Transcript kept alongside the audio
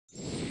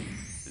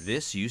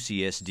This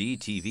UCSD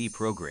TV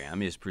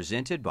program is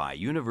presented by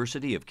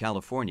University of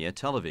California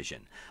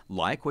Television.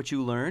 Like what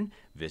you learn?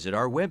 Visit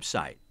our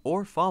website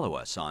or follow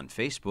us on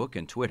Facebook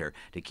and Twitter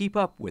to keep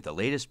up with the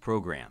latest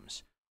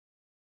programs.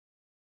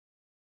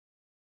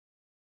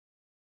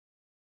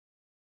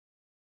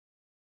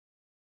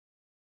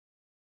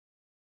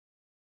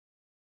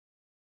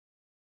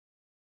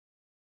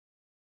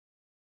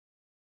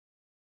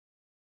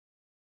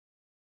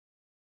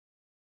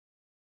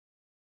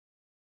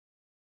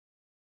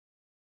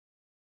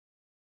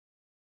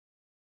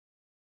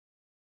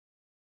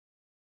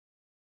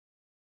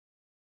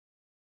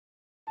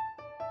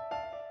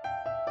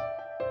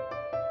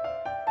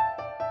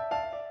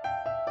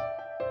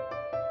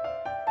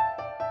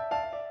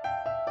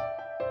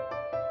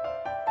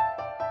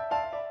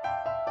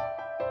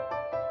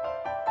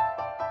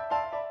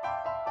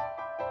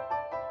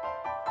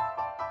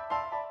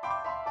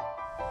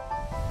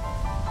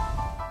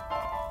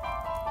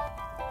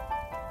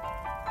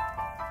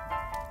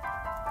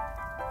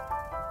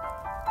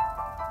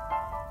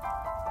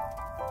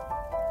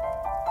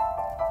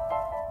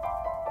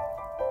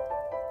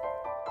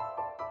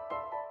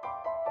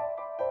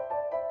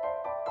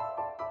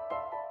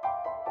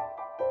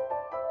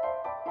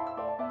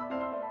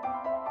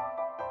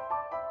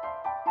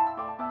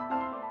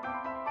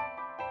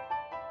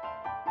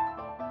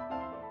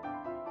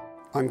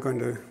 I'm going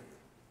to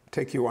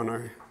take you on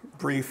a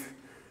brief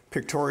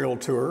pictorial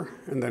tour,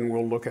 and then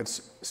we'll look at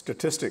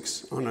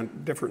statistics on a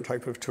different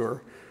type of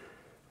tour.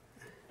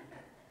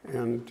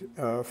 And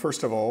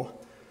first of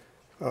all,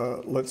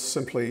 let's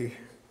simply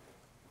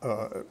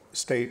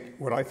state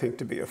what I think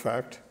to be a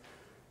fact,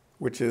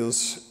 which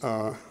is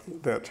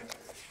that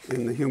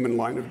in the human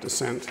line of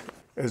descent,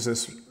 as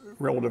this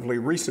relatively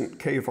recent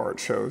cave art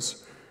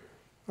shows,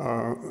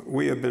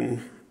 we have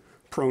been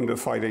prone to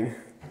fighting,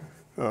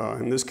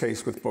 in this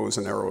case with bows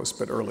and arrows,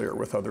 but earlier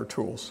with other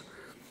tools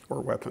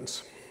or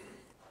weapons.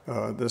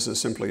 This is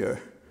simply a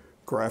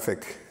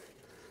graphic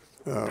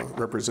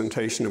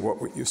representation of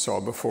what you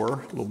saw before,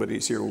 a little bit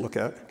easier to look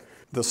at.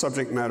 The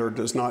subject matter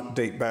does not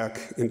date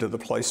back into the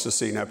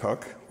Pleistocene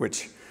epoch,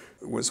 which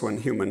was when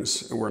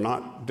humans were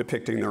not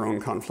depicting their own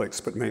conflicts,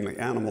 but mainly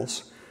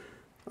animals.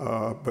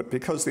 But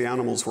because the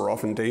animals were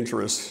often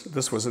dangerous,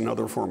 this was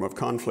another form of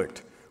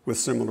conflict with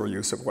similar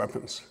use of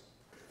weapons.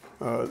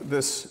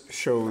 This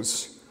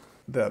shows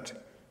that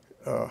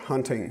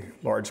hunting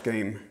large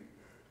game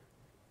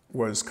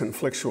was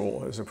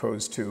conflictual as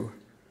opposed to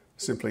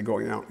simply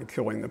going out and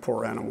killing the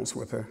poor animals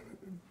with an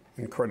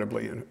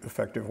incredibly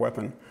effective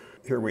weapon.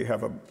 Here we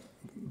have a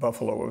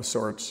buffalo of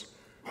sorts.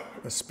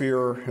 A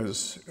spear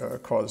has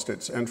caused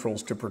its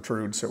entrails to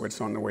protrude, so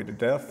it's on the way to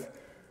death.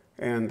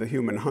 And the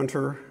human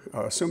hunter,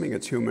 assuming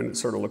it's human, it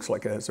sort of looks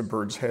like it has a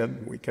bird's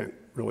head. We can't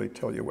really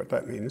tell you what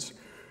that means.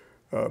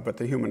 But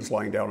the human's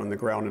lying down on the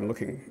ground and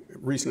looking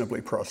reasonably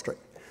prostrate.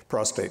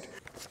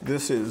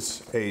 This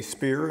is a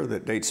spear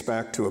that dates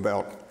back to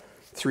about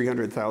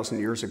 300,000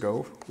 years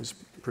ago. It was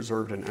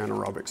preserved in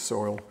anaerobic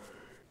soil.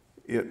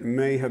 It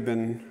may have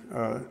been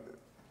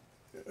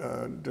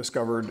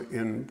discovered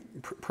in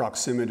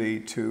proximity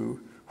to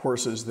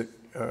horses that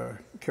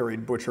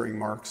carried butchering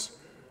marks.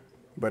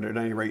 But at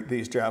any rate,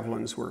 these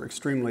javelins were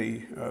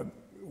extremely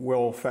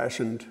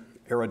well-fashioned,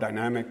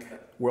 aerodynamic,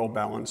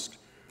 well-balanced.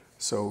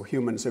 So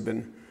humans have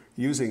been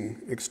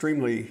using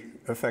extremely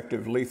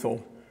effective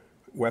lethal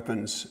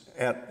weapons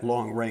at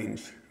long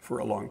range for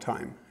a long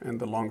time. And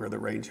the longer the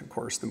range, of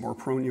course, the more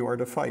prone you are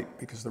to fight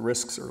because the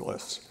risks are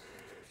less.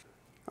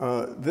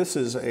 This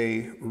is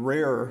a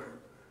rare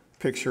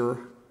picture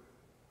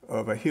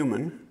of a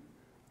human,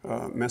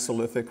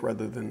 Mesolithic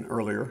rather than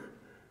earlier.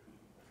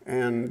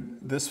 And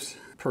this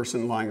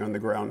person lying on the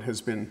ground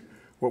has been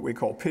what we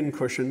call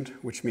pin-cushioned,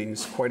 which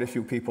means quite a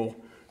few people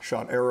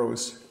shot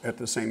arrows at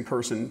the same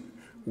person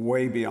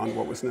way beyond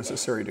what was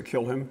necessary to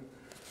kill him.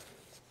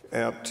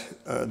 At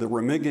the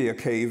Remigio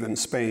cave in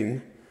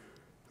Spain,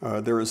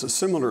 there is a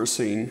similar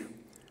scene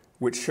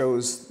which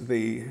shows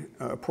the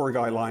poor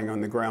guy lying on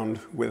the ground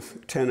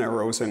with 10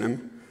 arrows in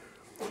him.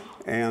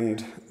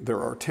 And there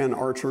are 10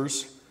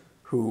 archers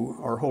who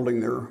are holding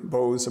their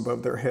bows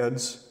above their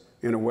heads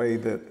in a way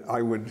that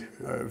I would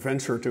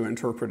venture to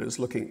interpret as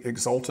looking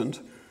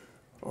exultant,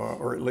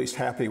 or at least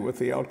happy with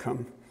the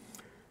outcome.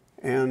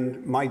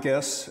 And my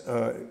guess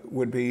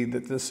would be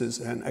that this is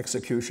an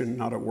execution,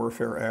 not a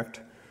warfare act.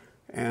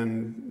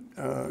 And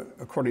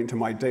according to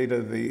my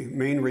data, the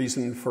main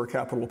reason for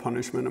capital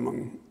punishment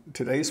among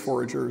today's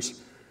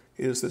foragers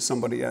is that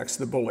somebody acts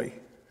the bully,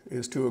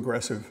 is too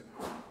aggressive,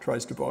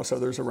 tries to boss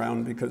others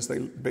around, because they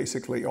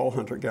basically, all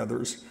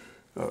hunter-gatherers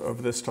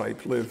of this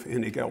type live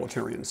in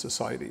egalitarian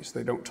societies.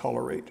 They don't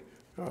tolerate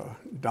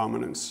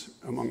dominance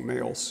among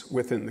males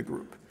within the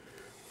group.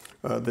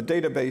 The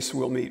database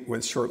we'll meet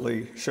with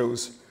shortly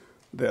shows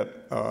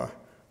that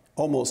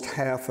almost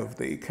half of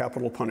the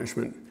capital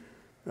punishment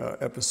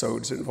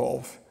episodes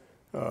involve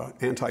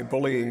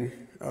anti-bullying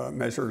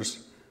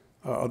measures.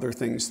 Other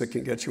things that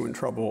can get you in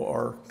trouble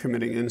are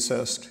committing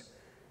incest.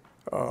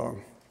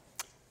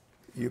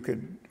 You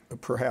could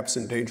perhaps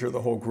endanger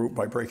the whole group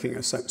by breaking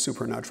a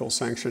supernatural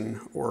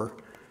sanction, or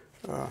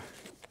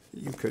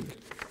you could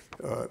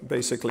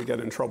basically get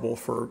in trouble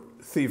for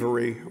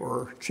thievery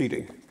or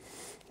cheating.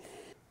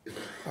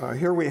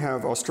 Here we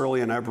have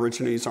Australian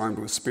Aborigines armed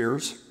with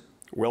spears,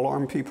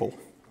 well-armed people.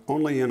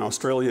 Only in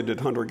Australia did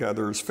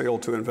hunter-gatherers fail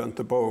to invent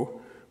the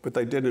bow, but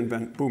they did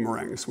invent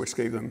boomerangs, which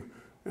gave them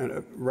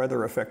a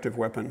rather effective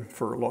weapon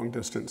for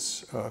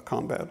long-distance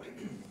combat.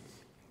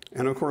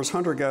 And of course,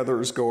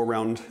 hunter-gatherers go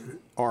around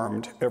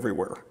armed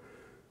everywhere.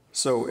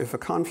 So if a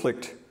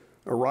conflict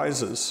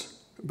arises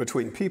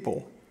between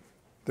people,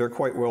 they're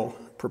quite well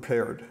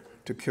prepared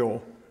to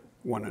kill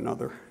one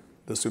another.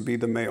 This would be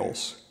the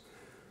males.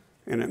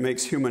 And it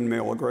makes human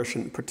male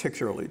aggression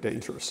particularly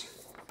dangerous.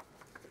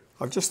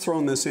 I've just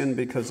thrown this in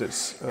because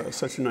it's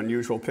such an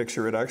unusual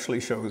picture. It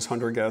actually shows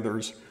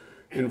hunter-gatherers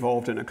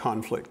involved in a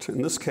conflict.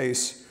 In this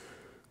case,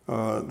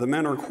 the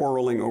men are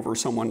quarreling over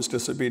someone's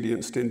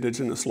disobedience to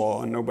indigenous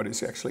law, and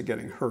nobody's actually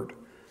getting hurt.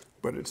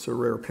 But it's a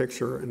rare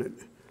picture, and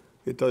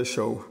it does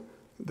show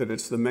that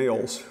it's the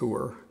males who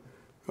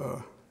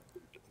are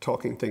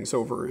talking things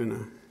over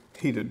in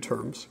heated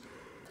terms.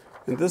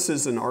 And this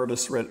is an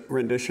artist's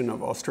rendition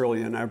of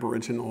Australian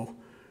Aboriginal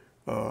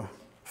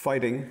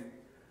fighting,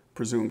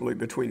 presumably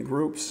between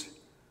groups.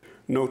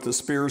 Note the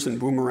spears and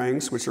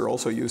boomerangs, which are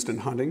also used in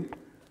hunting,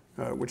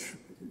 which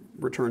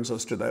returns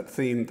us to that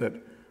theme that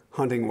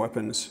hunting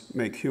weapons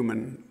make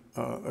human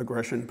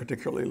aggression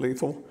particularly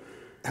lethal.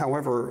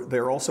 However,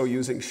 they're also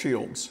using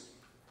shields,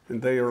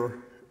 and they are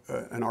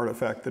an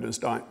artifact that is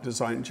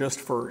designed just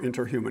for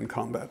interhuman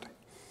combat.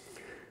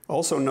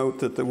 Also note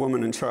that the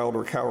woman and child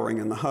are cowering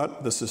in the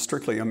hut. This is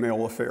strictly a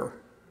male affair,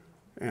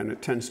 and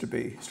it tends to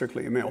be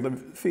strictly a male. The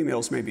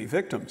females may be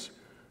victims,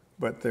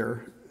 but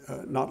they're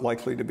not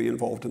likely to be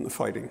involved in the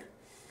fighting.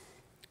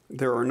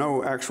 There are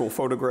no actual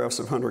photographs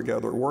of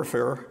hunter-gatherer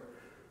warfare,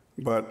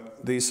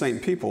 but these same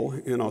people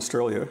in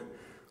Australia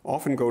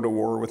often go to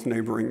war with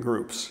neighboring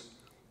groups.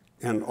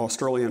 And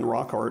Australian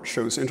rock art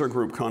shows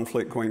intergroup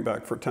conflict going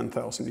back for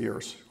 10,000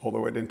 years,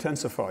 although it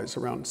intensifies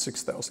around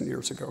 6,000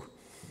 years ago.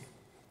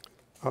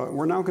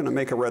 We're now going to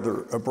make a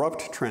rather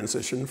abrupt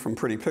transition from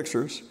pretty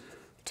pictures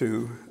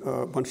to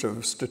a bunch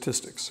of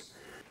statistics.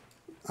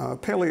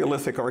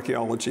 Paleolithic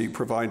archaeology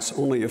provides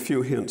only a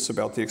few hints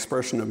about the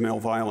expression of male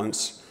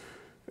violence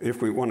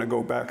if we want to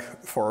go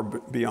back far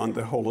beyond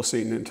the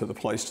Holocene into the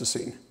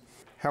Pleistocene.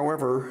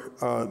 However,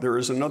 there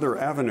is another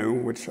avenue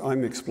which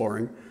I'm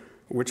exploring,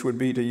 which would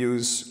be to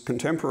use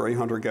contemporary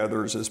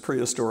hunter-gatherers as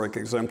prehistoric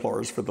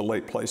exemplars for the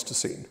late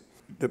Pleistocene.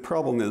 The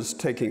problem is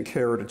taking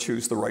care to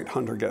choose the right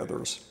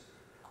hunter-gatherers.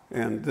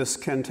 And this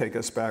can take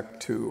us back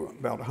to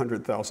about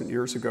 100,000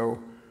 years ago,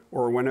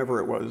 or whenever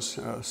it was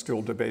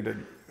still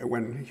debated,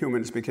 when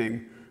humans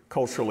became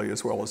culturally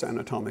as well as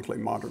anatomically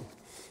modern.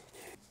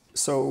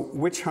 So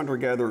which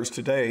hunter-gatherers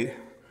today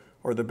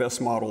are the best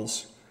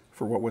models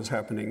for what was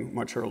happening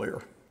much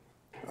earlier?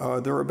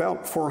 There are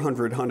about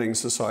 400 hunting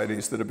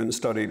societies that have been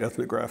studied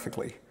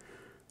ethnographically.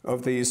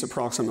 Of these,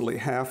 approximately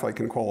half I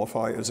can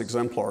qualify as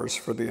exemplars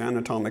for the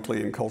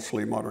anatomically and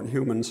culturally modern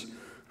humans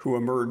who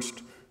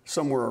emerged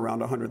somewhere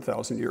around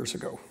 100,000 years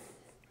ago.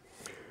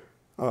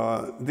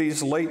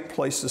 These late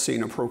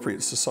Pleistocene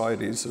appropriate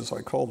societies, as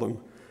I call them,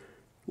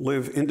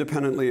 live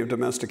independently of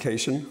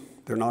domestication.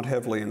 They're not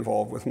heavily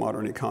involved with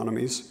modern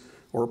economies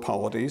or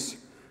polities,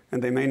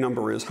 and they may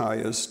number as high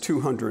as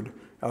 200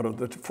 out of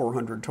the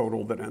 400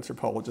 total that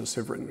anthropologists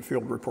have written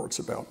field reports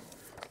about.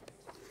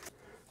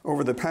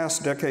 Over the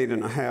past decade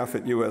and a half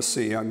at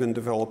USC, I've been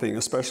developing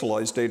a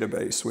specialized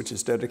database which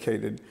is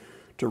dedicated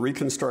to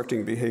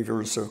reconstructing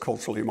behaviors of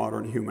culturally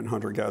modern human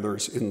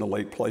hunter-gatherers in the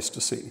late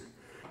Pleistocene.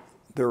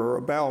 There are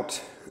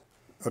about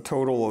a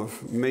total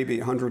of maybe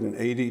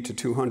 180 to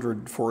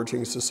 200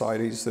 foraging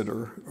societies that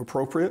are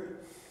appropriate,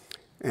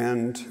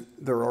 and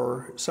there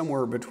are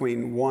somewhere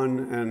between 1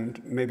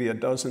 and maybe a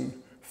dozen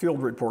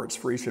field reports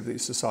for each of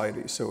these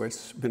societies. So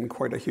it's been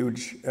quite a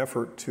huge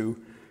effort to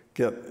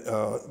get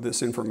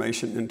this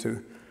information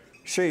into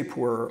shape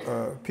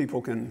where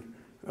people can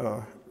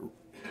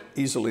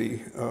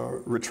easily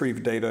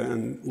retrieve data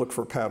and look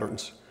for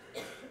patterns.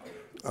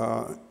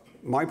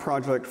 My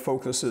project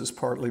focuses,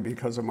 partly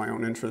because of my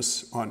own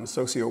interests, on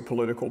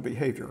socio-political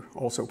behavior,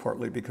 also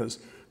partly because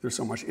there's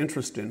so much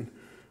interest in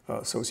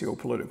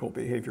socio-political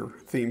behavior,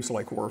 themes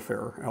like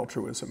warfare,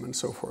 altruism, and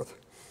so forth.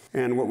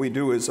 And what we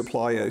do is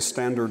apply a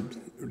standard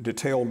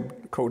detailed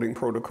coding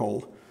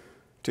protocol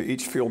to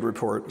each field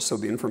report so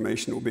the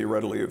information will be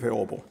readily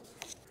available.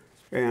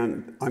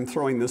 And I'm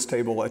throwing this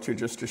table at you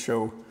just to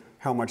show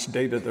how much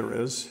data there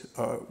is.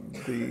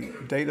 The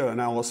data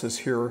analysis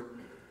here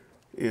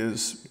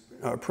is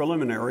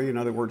preliminary. In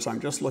other words, I'm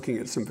just looking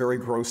at some very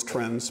gross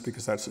trends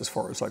because that's as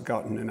far as I've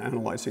gotten in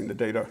analyzing the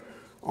data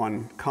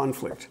on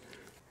conflict.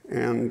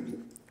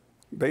 And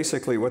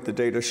basically what the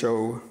data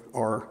show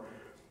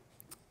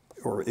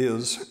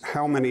is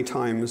how many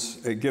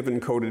times a given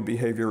coded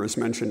behavior is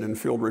mentioned in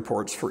field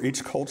reports for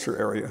each culture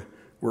area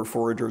where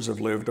foragers have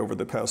lived over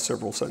the past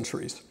several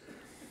centuries.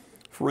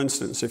 For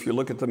instance, if you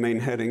look at the main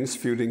headings,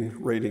 feuding,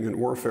 raiding, and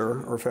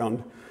warfare are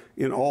found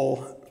in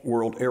all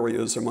world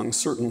areas among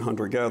certain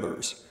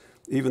hunter-gatherers,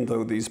 even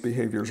though these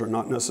behaviors are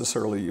not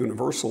necessarily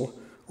universal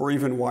or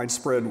even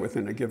widespread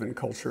within a given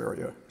culture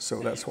area.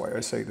 So that's why I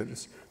say that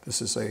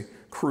this is a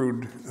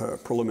crude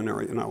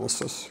preliminary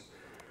analysis.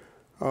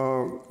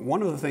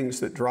 One of the things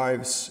that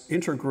drives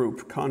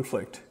intergroup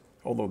conflict,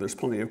 although there's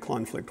plenty of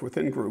conflict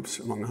within groups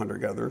among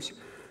hunter-gatherers,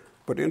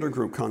 but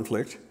intergroup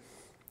conflict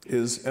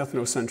is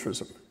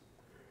ethnocentrism.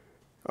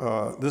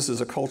 This is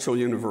a cultural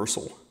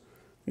universal.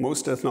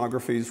 Most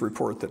ethnographies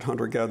report that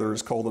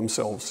hunter-gatherers call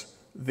themselves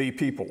the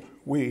people.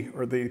 We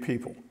are the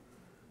people.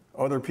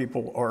 Other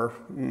people are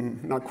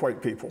not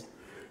quite people.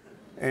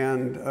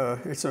 And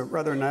it's a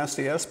rather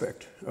nasty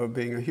aspect of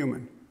being a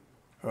human.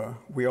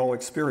 We all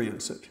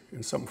experience it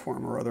in some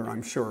form or other,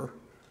 I'm sure,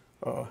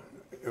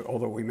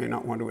 although we may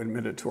not want to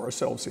admit it to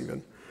ourselves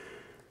even.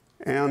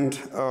 And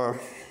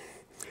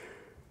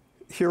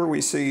here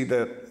we see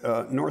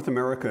that North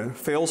America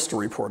fails to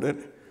report it,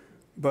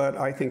 but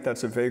I think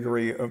that's a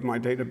vagary of my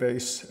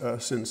database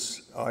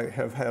since I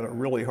have had a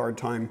really hard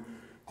time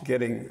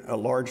getting a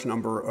large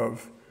number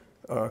of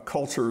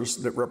cultures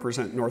that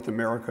represent North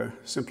America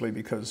simply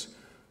because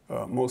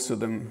most of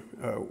them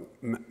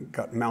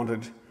got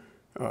mounted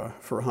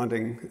for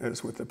hunting,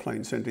 as with the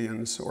Plains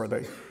Indians, or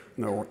the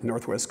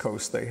Northwest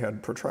Coast, they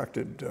had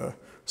protracted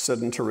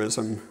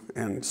sedentarism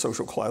and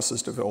social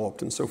classes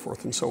developed and so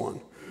forth and so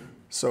on.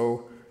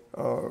 So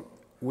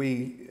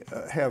we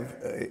have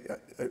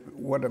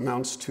what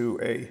amounts to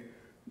a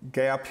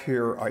gap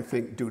here, I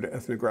think, due to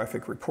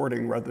ethnographic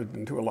reporting rather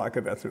than to a lack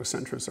of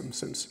ethnocentrism,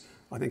 since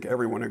I think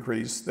everyone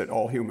agrees that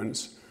all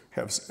humans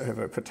have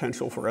a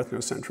potential for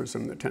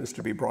ethnocentrism that tends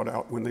to be brought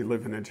out when they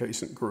live in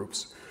adjacent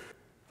groups.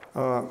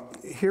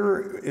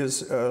 Here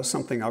is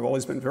something I've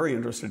always been very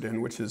interested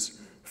in, which is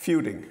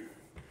feuding.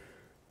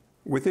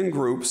 Within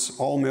groups,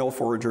 all male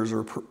foragers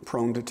are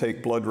prone to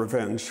take blood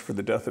revenge for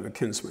the death of a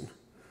kinsman.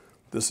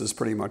 This is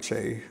pretty much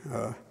a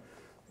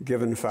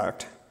given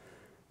fact.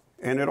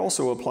 And it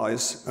also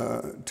applies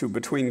to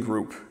between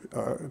group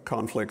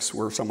conflicts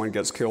where someone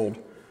gets killed.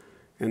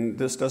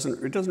 And it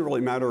doesn't really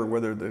matter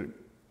whether the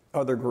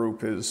other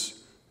group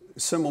is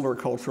similar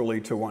culturally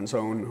to one's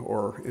own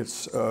or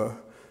it's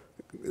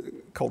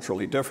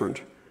culturally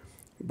different.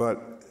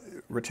 But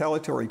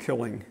retaliatory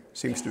killing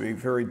seems to be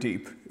very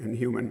deep in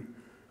human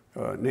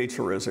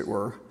nature, as it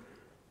were.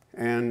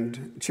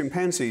 And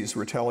chimpanzees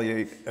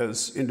retaliate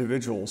as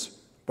individuals,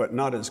 but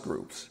not as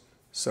groups.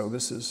 So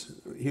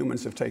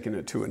humans have taken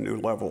it to a new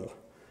level.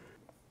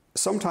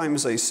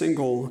 Sometimes a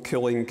single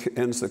killing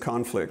ends the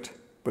conflict,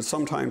 but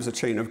sometimes a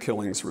chain of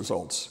killings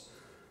results.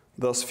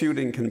 Thus,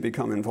 feuding can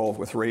become involved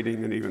with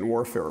raiding and even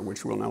warfare,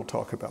 which we'll now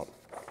talk about.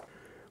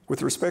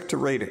 With respect to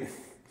raiding,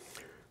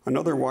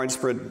 another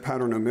widespread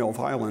pattern of male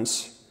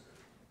violence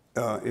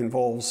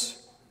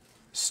involves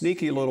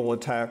sneaky little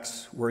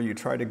attacks where you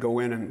try to go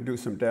in and do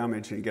some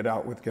damage and get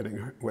out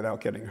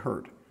without getting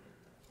hurt.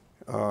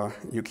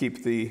 You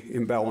keep the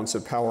imbalance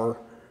of power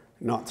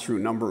not through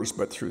numbers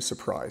but through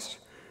surprise.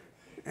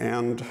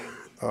 And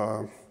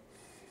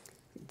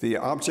the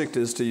object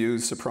is to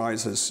use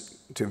surprises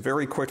to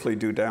very quickly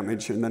do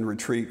damage and then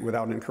retreat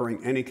without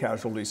incurring any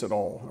casualties at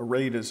all. A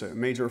raid is a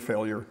major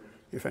failure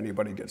if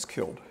anybody gets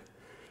killed.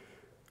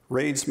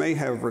 Raids may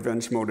have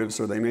revenge motives,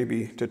 or they may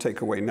be to take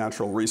away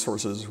natural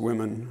resources,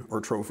 women, or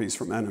trophies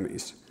from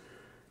enemies.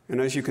 And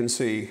as you can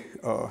see,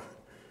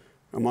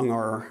 among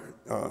our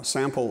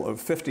sample of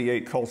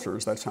 58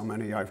 cultures, that's how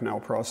many I've now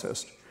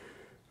processed,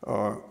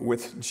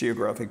 with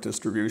geographic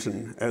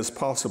distribution as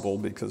possible,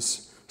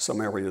 because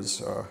some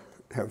areas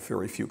have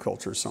very few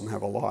cultures, some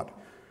have a lot.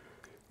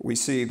 We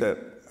see that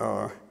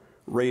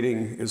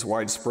raiding is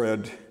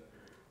widespread,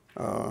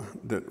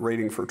 that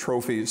raiding for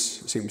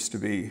trophies seems to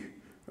be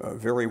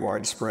very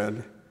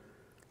widespread.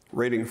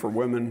 Raiding for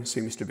women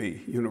seems to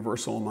be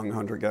universal among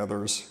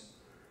hunter-gatherers,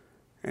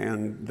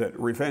 and that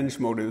revenge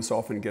motives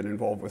often get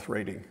involved with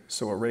raiding.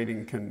 So a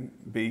raiding can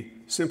be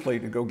simply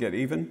to go get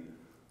even,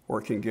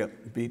 or it can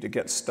be to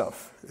get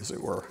stuff, as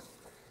it were.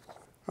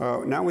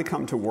 Now we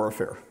come to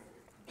warfare.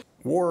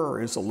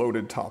 War is a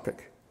loaded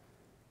topic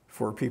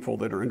for people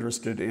that are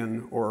interested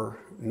in or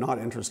not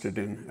interested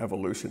in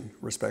evolution,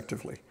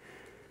 respectively.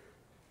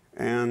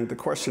 And the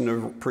question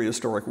of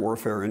prehistoric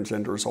warfare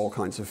engenders all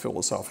kinds of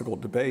philosophical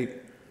debate,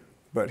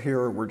 but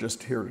here we're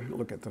just here to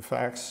look at the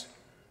facts,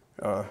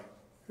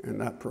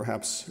 and that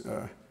perhaps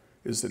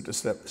is a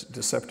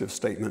deceptive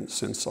statement,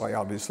 since I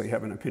obviously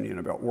have an opinion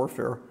about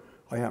warfare.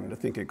 I happen to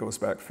think it goes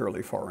back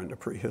fairly far into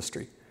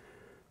prehistory,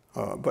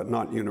 but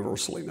not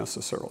universally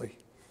necessarily.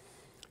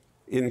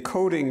 In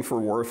coding for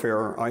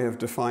warfare, I have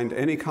defined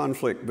any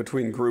conflict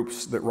between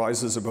groups that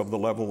rises above the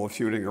level of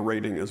feuding or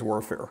raiding as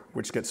warfare,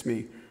 which gets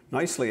me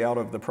nicely out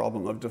of the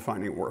problem of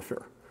defining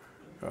warfare,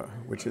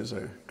 which is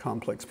a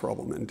complex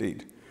problem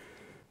indeed.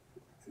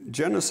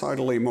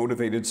 Genocidally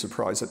motivated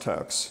surprise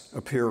attacks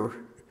appear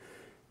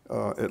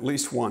at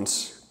least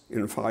once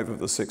in 5 of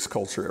the 6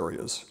 culture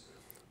areas.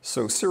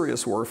 So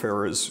serious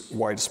warfare is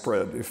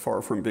widespread, if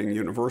far from being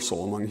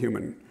universal among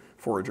human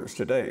foragers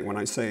today. When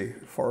I say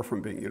far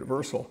from being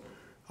universal,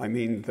 I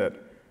mean that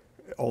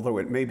although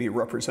it may be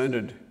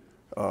represented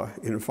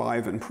in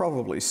 5 and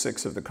probably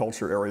 6 of the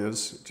culture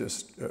areas,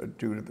 just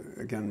due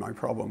to, again, my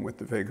problem with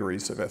the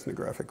vagaries of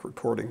ethnographic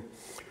reporting,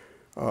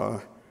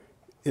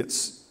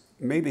 it's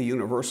maybe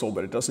universal,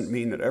 but it doesn't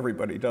mean that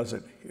everybody does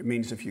it. It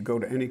means if you go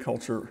to any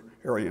culture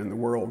area in the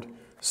world,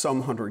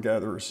 some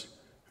hunter-gatherers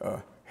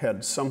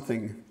had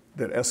something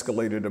that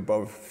escalated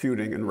above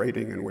feuding and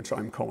raiding, and which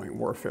I'm calling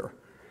warfare.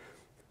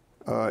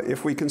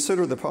 If we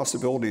consider the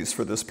possibilities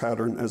for this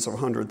pattern as of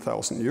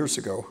 100,000 years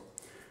ago,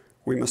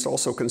 we must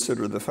also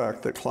consider the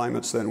fact that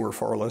climates then were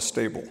far less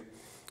stable.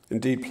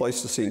 Indeed,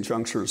 Pleistocene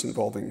junctures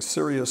involving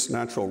serious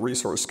natural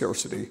resource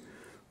scarcity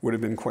would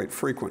have been quite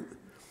frequent,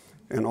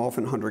 and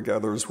often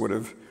hunter-gatherers would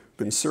have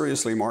been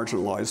seriously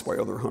marginalized by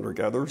other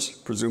hunter-gatherers,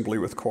 presumably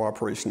with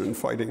cooperation and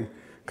fighting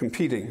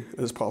competing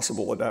as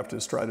possible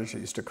adaptive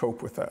strategies to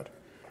cope with that.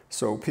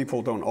 So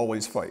people don't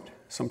always fight.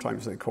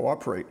 Sometimes they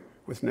cooperate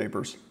with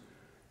neighbors,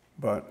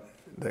 but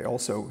they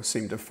also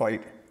seem to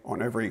fight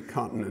on every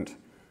continent.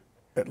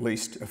 At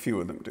least a few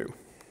of them do.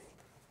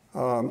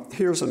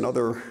 Here's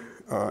another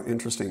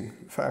interesting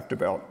fact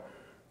about,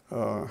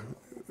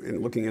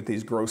 in looking at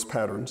these gross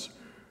patterns.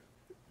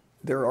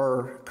 There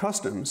are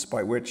customs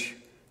by which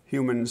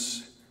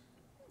humans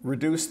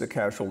reduce the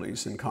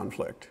casualties in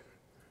conflict,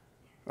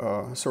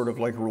 sort of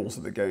like rules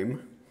of the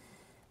game.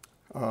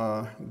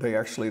 They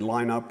actually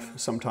line up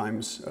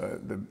sometimes.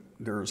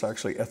 There's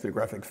actually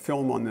ethnographic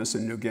film on this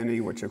in New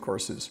Guinea, which of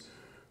course is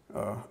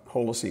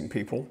Holocene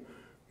people,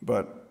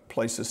 but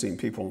Pleistocene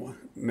people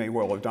may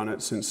well have done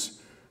it, since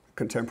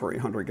contemporary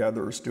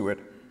hunter-gatherers do it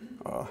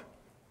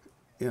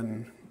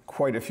in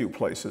quite a few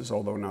places,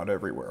 although not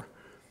everywhere.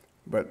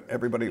 But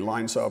everybody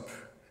lines up,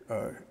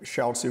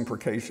 shouts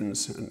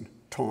imprecations and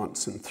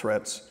taunts and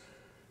threats,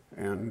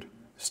 and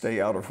stay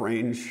out of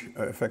range,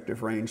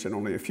 effective range, and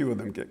only a few of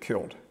them get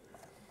killed.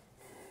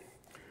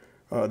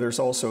 There's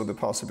also the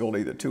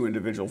possibility that 2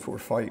 individuals will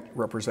fight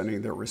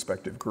representing their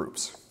respective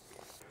groups.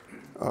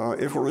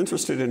 If we're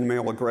interested in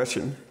male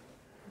aggression,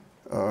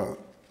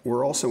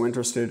 we're also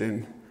interested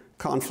in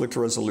conflict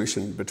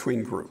resolution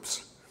between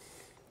groups.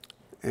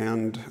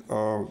 And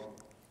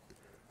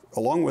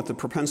along with the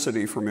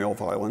propensity for male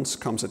violence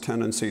comes a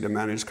tendency to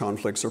manage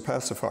conflicts or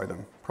pacify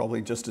them,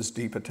 probably just as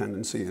deep a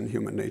tendency in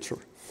human nature.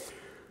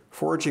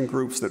 Foraging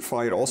groups that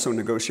fight also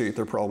negotiate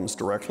their problems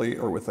directly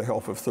or with the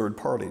help of third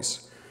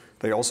parties.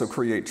 They also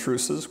create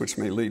truces, which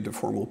may lead to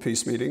formal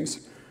peace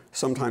meetings,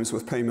 sometimes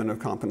with payment of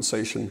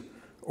compensation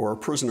or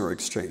prisoner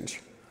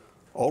exchange.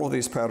 All of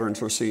these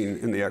patterns are seen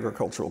in the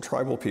agricultural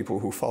tribal people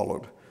who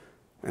followed,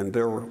 and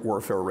their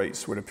warfare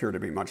rates would appear to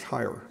be much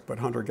higher, but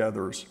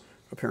hunter-gatherers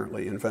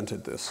apparently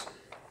invented this.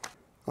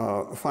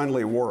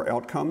 Finally, war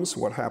outcomes,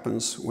 what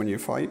happens when you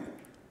fight.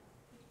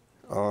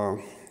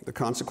 The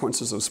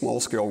consequences of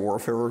small-scale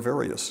warfare are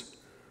various.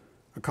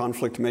 A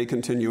conflict may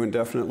continue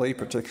indefinitely,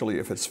 particularly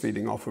if it's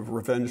feeding off of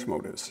revenge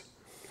motives.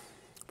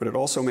 But it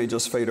also may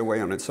just fade away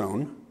on its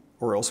own,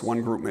 or else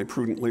one group may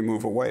prudently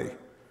move away.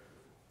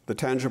 The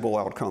tangible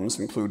outcomes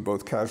include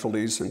both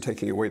casualties and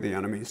taking away the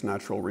enemy's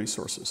natural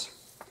resources.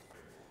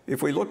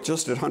 If we look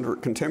just at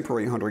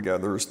contemporary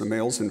hunter-gatherers, the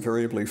males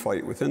invariably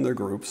fight within their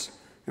groups,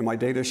 and my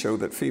data show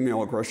that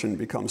female aggression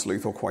becomes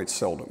lethal quite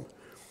seldom.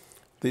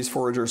 These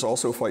foragers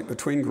also fight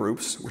between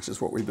groups, which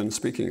is what we've been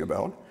speaking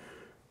about,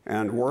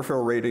 and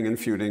warfare, raiding, and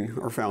feuding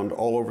are found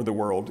all over the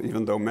world,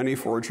 even though many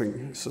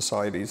foraging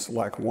societies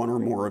lack one or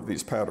more of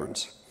these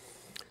patterns.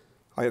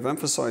 I have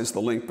emphasized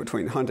the link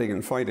between hunting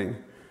and fighting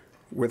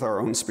with our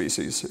own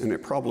species, and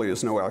it probably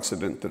is no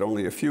accident that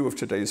only a few of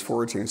today's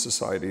foraging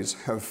societies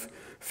have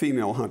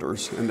female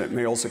hunters, and that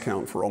males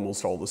account for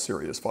almost all the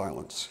serious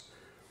violence.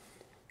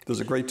 There's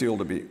a great deal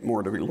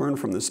more to be learned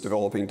from this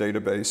developing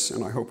database,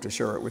 and I hope to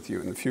share it with you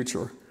in the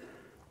future.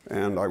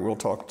 And I will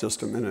talk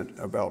just a minute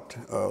about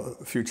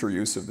future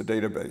use of the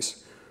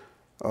database.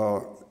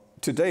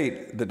 To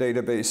date, the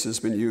database has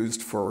been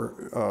used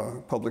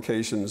for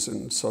publications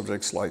in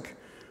subjects like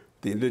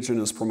the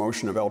indigenous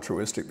promotion of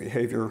altruistic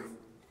behavior,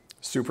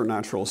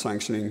 supernatural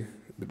sanctioning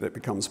that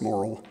becomes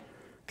moral,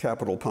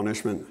 capital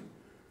punishment,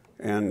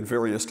 and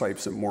various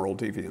types of moral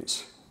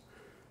deviance.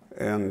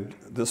 And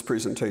this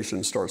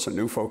presentation starts a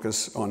new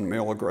focus on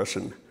male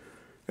aggression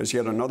as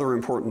yet another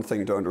important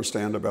thing to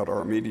understand about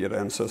our immediate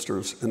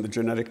ancestors and the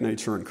genetic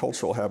nature and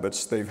cultural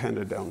habits they've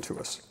handed down to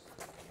us.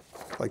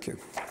 Thank you.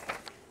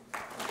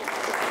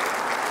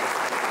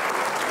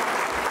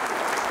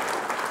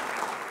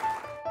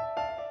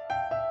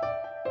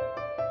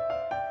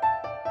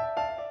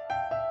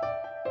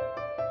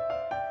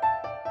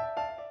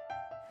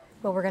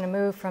 Well, we're going to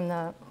move from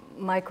the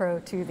micro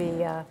to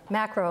the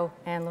macro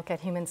and look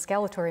at human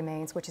skeletal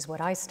remains, which is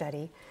what I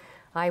study.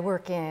 I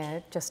work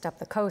just up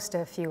the coast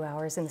a few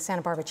hours in the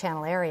Santa Barbara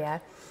Channel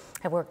area.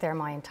 I've worked there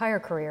my entire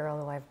career,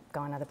 although I've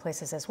gone other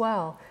places as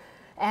well.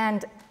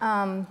 And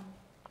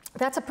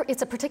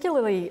It's a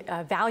particularly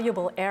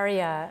valuable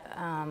area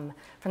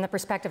from the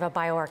perspective of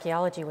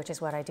bioarchaeology, which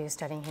is what I do,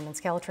 studying human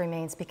skeletal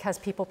remains, because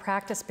people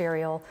practice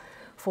burial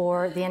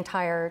for the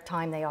entire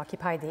time they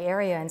occupied the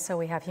area. And so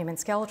we have human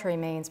skeletal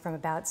remains from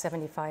about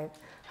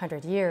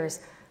 7,500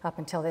 years up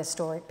until the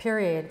historic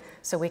period.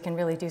 So we can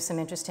really do some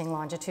interesting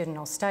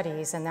longitudinal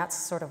studies. And that's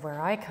sort of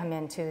where I come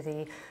into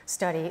the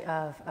study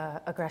of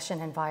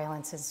aggression and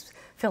violence, is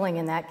filling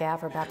in that gap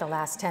for about the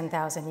last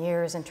 10,000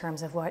 years in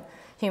terms of what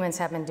humans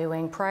have been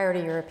doing prior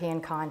to European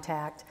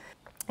contact.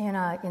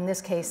 In this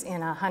case,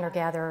 in a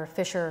hunter-gatherer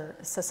fisher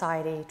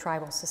society,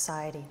 tribal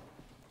society.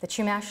 The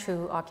Chumash,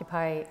 who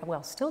occupy,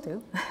 well, still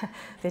do,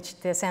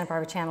 the Santa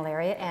Barbara Channel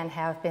area and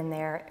have been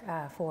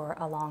there for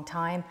a long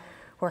time,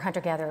 were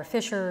hunter-gatherer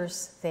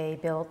fishers. They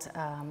built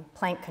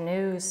plank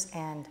canoes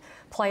and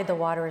plied the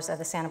waters of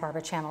the Santa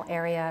Barbara Channel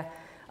area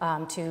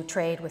to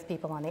trade with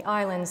people on the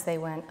islands. They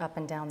went up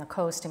and down the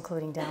coast,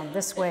 including down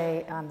this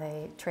way.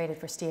 They traded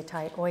for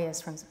steatite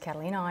oyas from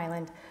Catalina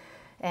Island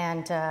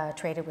and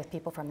traded with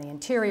people from the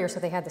interior. So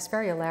they had this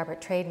very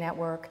elaborate trade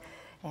network.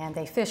 And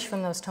they fished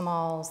from those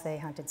tamals, they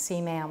hunted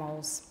sea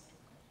mammals.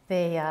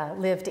 They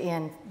lived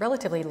in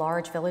relatively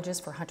large villages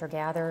for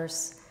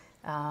hunter-gatherers.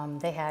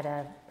 They had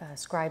a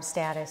scribe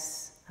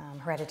status,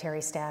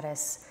 hereditary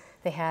status.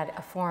 They had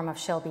a form of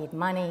shell bead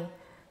money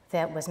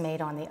that was made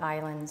on the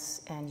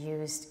islands and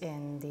used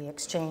in the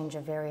exchange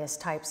of various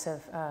types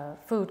of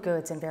food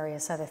goods and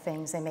various other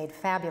things. They made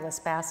fabulous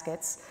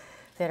baskets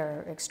that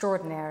are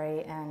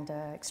extraordinary and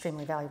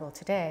extremely valuable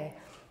today.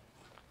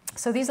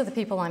 So these are the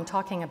people I'm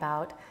talking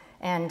about.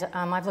 And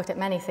I've looked at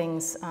many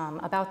things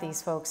about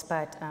these folks,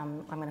 but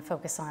I'm going to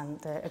focus on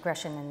the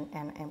aggression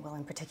and well,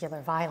 in particular,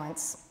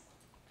 violence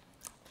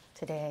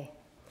today.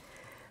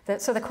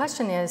 So the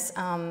question is,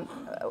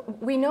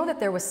 we know that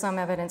there was some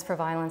evidence for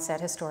violence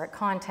at historic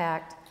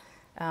contact.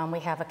 We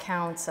have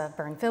accounts of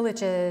burned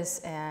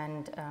villages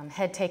and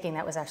head-taking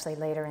that was actually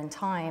later in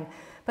time.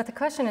 But the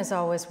question is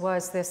always,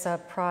 was this a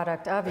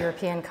product of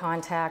European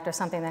contact or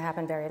something that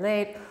happened very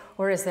late,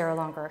 or is there a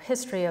longer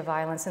history of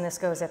violence? And this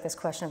goes at this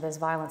question of, is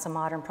violence a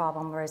modern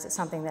problem, or is it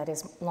something that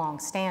is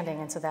long-standing?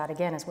 And so that,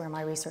 again, is where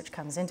my research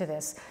comes into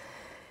this.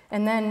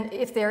 And then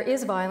if there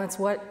is violence,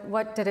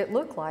 what did it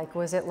look like?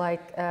 Was it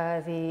like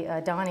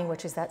the Donnie,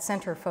 which is that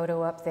center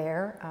photo up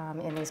there,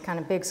 in these kind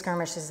of big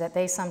skirmishes that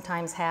they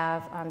sometimes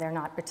have? They're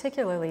not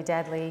particularly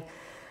deadly,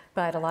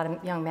 but a lot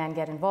of young men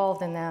get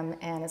involved in them,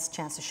 and it's a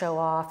chance to show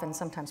off, and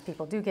sometimes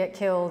people do get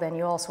killed, and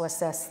you also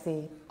assess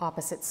the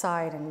opposite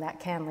side, and that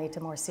can lead to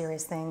more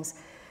serious things.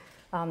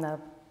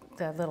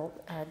 The little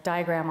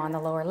diagram on the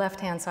lower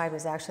left-hand side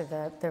was actually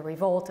the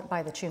revolt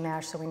by the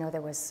Chumash, so we know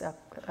there was,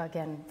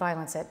 again,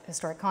 violence at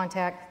historic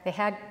contact. They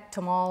had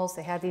tamals,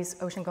 they had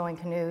these ocean-going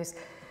canoes.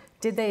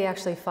 Did they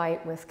actually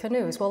fight with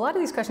canoes? Well, a lot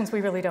of these questions we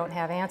really don't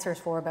have answers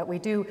for, but we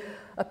do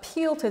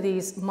appeal to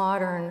these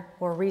modern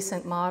or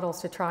recent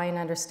models to try and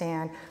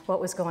understand what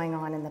was going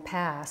on in the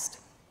past,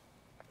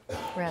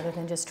 rather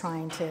than just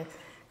trying to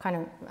kind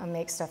of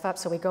make stuff up.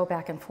 So we go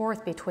back and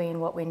forth between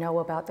what we know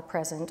about the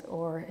present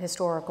or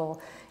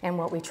historical and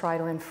what we try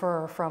to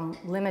infer from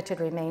limited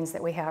remains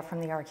that we have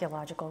from the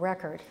archaeological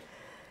record.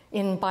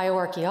 In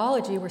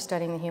bioarchaeology, we're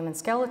studying the human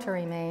skeletal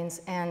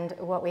remains, and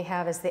what we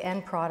have is the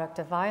end product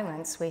of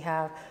violence. We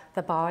have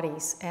the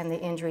bodies and the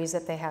injuries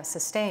that they have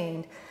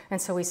sustained.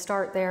 And so we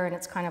start there, and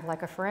it's kind of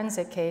like a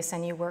forensic case,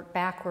 and you work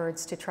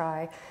backwards to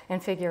try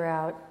and figure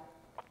out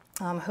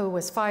who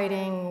was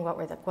fighting,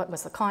 what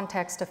was the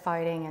context of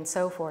fighting, and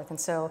so forth. And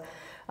so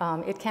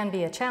it can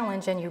be a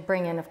challenge, and you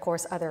bring in, of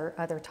course,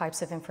 other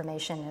types of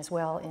information as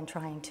well in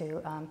trying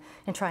to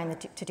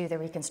do the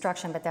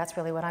reconstruction. But that's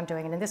really what I'm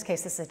doing. And in this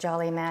case, this is a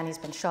Jali man. He's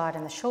been shot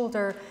in the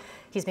shoulder.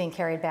 He's being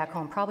carried back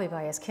home, probably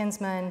by his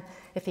kinsman.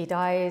 If he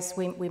dies,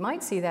 we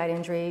might see that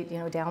injury,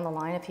 down the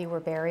line if he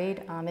were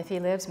buried. If he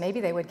lives, maybe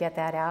they would get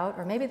that out,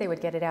 or maybe they would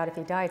get it out if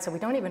he died. So we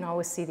don't even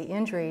always see the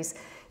injuries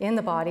in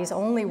the bodies,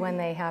 only when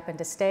they happen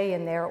to stay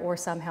in there or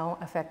somehow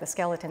affect the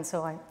skeleton.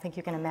 So I think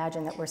you can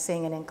imagine that we're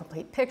seeing an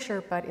incomplete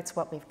picture, but it's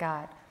what we've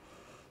got.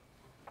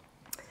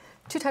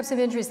 Two types of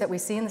injuries that we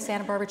see in the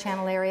Santa Barbara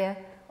Channel area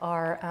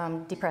are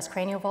depressed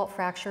cranial vault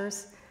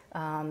fractures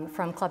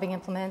from clubbing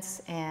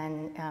implements,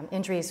 and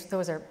injuries.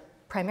 Those are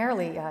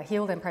primarily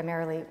healed and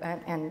primarily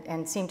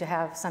and seem to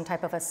have some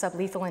type of a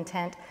sublethal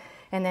intent,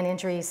 and then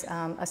injuries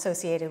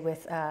associated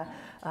with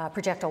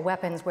projectile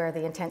weapons where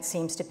the intent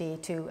seems to be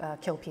to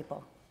kill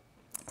people.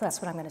 So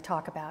that's what I'm going to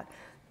talk about.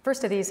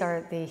 First of these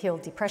are the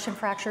healed depression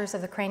fractures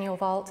of the cranial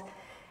vault.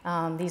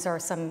 These are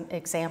some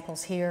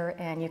examples here,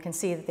 and you can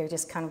see that they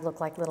just kind of look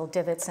like little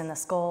divots in the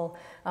skull.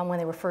 When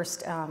they were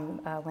first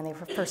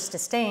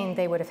sustained,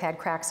 they would have had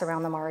cracks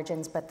around the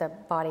margins, but the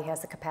body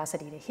has the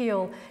capacity to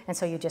heal, and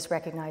so you just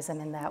recognize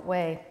them in that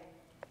way.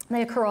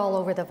 They occur all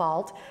over the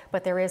vault,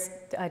 but there is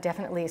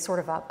definitely sort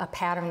of a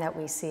pattern that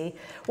we see.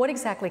 What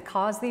exactly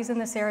caused these in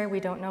this area, we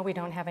don't know. We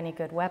don't have any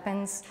good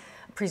weapons.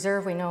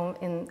 Preserve, we know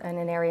in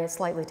an area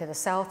slightly to the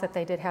south that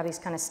they did have these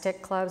kind of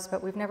stick clubs,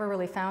 but we've never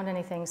really found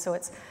anything, so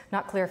it's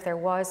not clear if there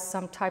was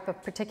some type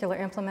of particular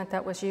implement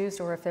that was used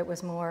or if it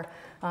was more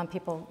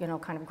people,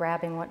 kind of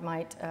grabbing what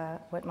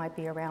might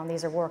be around.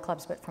 These are war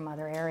clubs, but from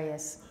other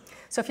areas.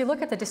 So if you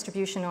look at the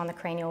distribution on the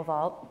cranial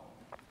vault,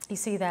 you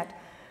see that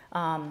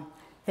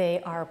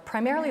they are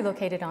primarily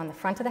located on the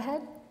front of the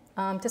head.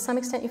 To some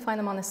extent, you find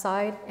them on the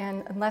side,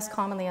 and less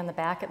commonly on the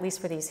back, at least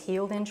for these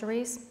healed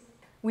injuries.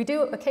 We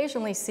do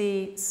occasionally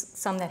see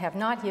some that have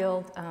not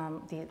healed,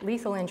 the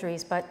lethal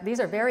injuries, but these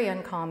are very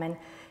uncommon,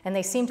 and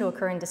they seem to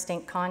occur in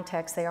distinct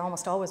contexts. They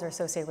almost always are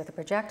associated with a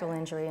projectile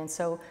injury, and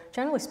so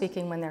generally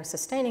speaking, when they're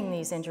sustaining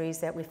these injuries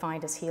that we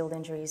find as healed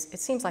injuries,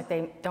 it seems like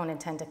they don't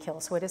intend to kill,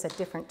 so it is a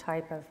different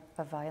type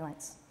of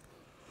violence.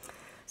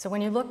 So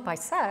when you look by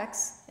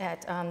sex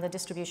at the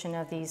distribution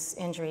of these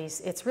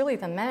injuries, it's really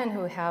the men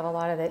who have a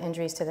lot of the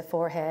injuries to the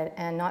forehead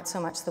and not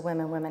so much the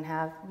women. Women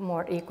have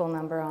more equal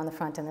number on the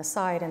front and the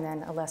side and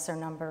then a lesser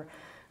number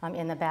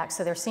in the back.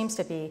 So there seems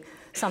to be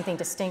something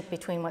distinct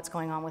between what's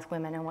going on with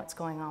women and what's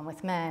going on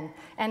with men.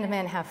 And the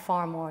men have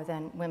far more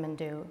than women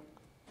do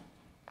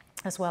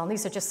as well. And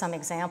these are just some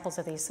examples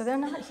of these. So they're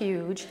not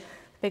huge.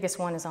 The biggest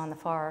one is on the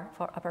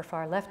upper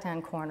far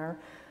left-hand corner.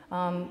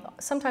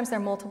 Sometimes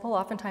they're multiple,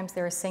 oftentimes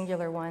they're a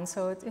singular one,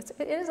 so it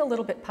is a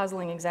little bit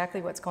puzzling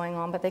exactly what's going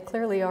on, but they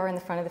clearly are in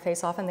the front of the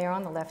face. Often they're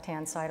on the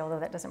left-hand side, although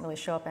that doesn't really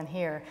show up in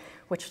here,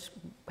 which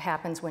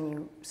happens when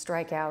you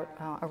strike out,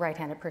 a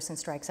right-handed person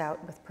strikes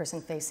out with the person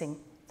facing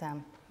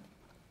them.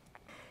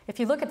 If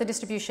you look at the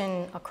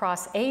distribution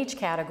across age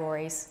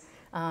categories,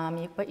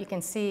 what you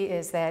can see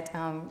is that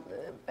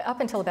up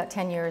until about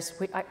 10 years,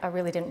 I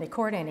really didn't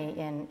record any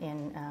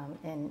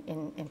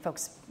in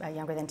folks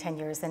younger than 10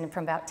 years. Then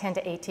from about 10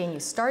 to 18,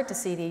 you start to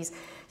see these.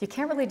 You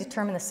can't really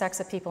determine the sex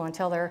of people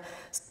until they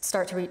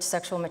start to reach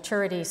sexual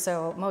maturity,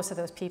 so most of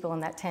those people in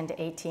that 10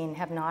 to 18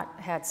 have not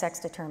had sex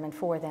determined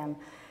for them.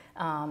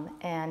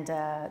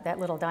 That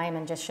little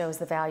diamond just shows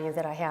the value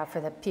that I have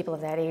for the people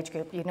of that age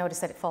group. You notice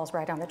that it falls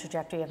right on the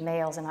trajectory of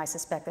males, and I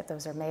suspect that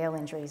those are male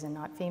injuries and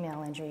not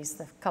female injuries.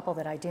 The couple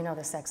that I do know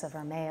the sex of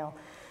are male.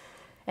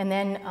 And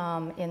then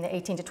in the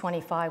 18 to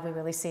 25, we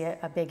really see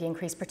a big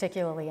increase,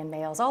 particularly in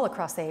males. All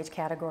across the age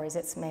categories,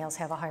 males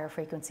have a higher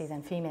frequency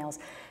than females.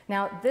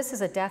 Now, this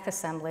is a death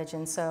assemblage,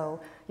 and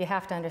so you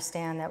have to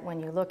understand that when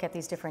you look at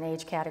these different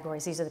age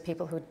categories, these are the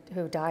people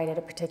who died at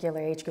a particular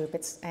age group,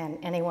 and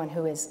anyone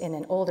who is in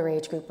an older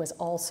age group was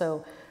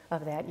also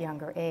of that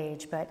younger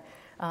age. But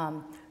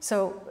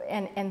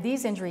and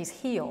these injuries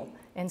heal.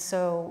 And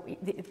so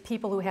the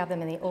people who have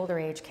them in the older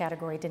age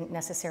category didn't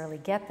necessarily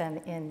get them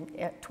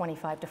at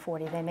 25 to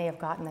 40. They may have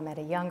gotten them at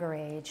a younger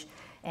age,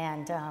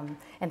 and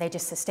they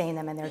just sustain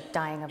them and they're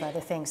dying of other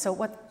things.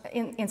 So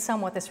in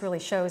sum, what this really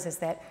shows is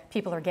that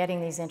people are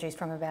getting these injuries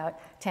from about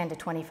 10 to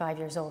 25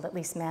 years old, at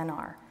least men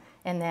are.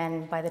 And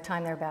then by the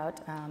time they're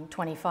about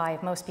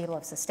 25, most people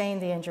have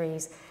sustained the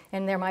injuries,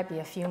 and there might be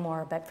a few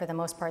more, but for the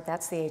most part,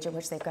 that's the age at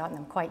which they've gotten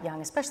them quite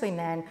young, especially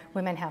men.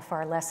 Women have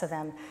far less of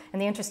them.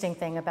 And the interesting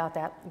thing about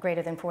that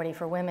greater than 40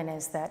 for women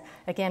is that,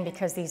 again,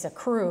 because these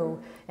accrue,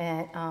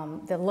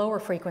 the lower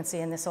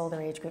frequency in this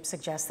older age group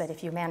suggests that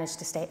if you manage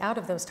to stay out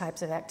of those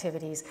types of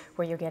activities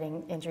where you're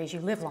getting injuries, you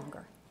live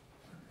longer.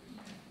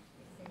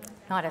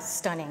 Not a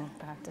stunning,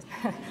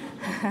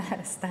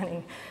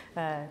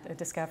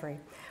 discovery.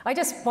 I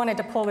just wanted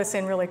to pull this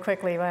in really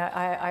quickly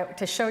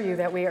to show you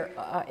that we are,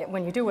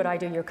 when you do what I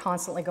do, you're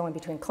constantly going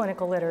between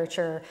clinical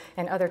literature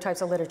and other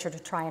types of literature to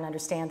try and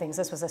understand things.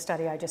 This was a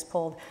study I just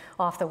pulled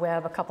off the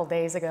web a couple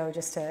days ago.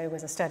 It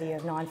was a study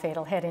of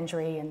non-fatal head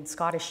injury in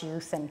Scottish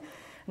youth, and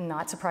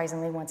not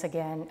surprisingly, once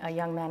again,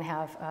 young men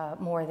have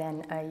more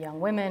than young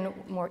women.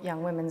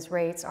 Young women's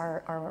rates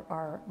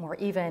are more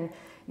even.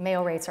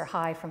 Male rates are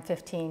high from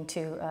 15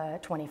 to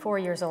 24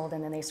 years old,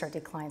 and then they start to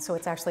decline. So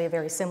it's actually a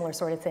very similar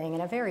sort of thing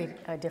in a very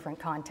different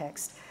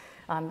context.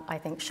 I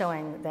think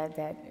showing that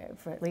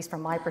at least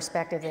from my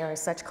perspective, there are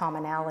such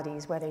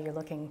commonalities, whether you're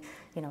looking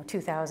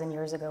 2,000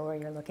 years ago or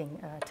you're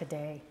looking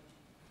today.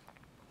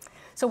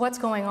 So what's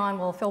going on?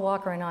 Well, Phil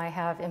Walker and I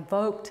have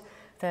invoked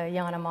the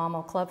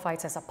Yanomamo club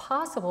fights as a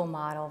possible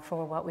model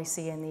for what we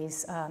see in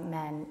these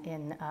men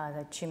in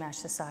the Chumash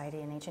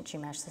society, in ancient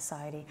Chumash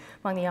society.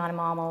 Among the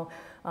Yanomamo,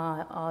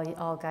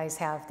 all guys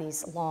have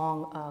these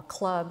long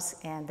clubs,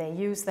 and they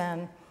use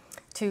them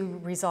to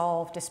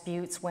resolve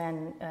disputes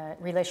when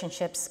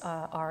relationships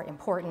are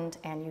important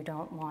and you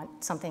don't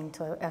want something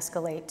to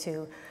escalate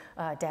to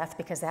death,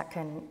 because that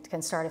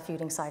can start a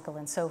feuding cycle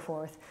and so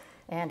forth.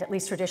 And at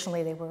least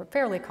traditionally, they were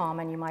fairly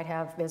common. You might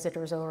have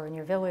visitors over in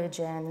your village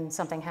and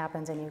something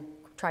happens and you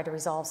try to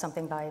resolve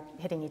something by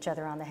hitting each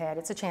other on the head.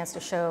 It's a chance to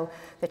show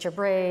that you're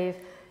brave,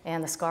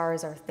 and the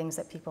scars are things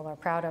that people are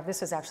proud of.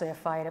 This is actually a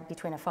fight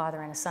between a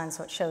father and a son,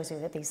 so it shows you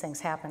that these things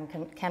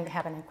can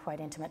happen in quite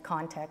intimate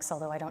contexts,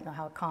 although I don't know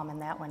how common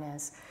that one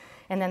is.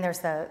 And then there's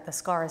the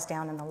scars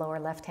down in the lower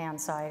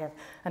left-hand side of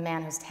a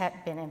man who's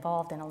been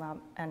involved in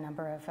a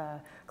number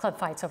of club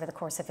fights over the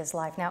course of his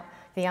life. Now,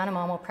 the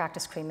Yanomamo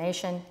practiced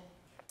cremation,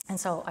 and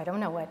so I don't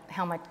know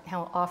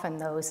how often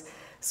those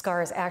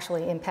scars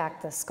actually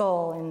impact the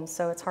skull, and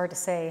so it's hard to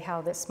say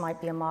how this might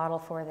be a model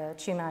for the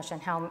Chumash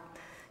and how,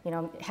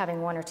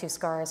 having 1 or 2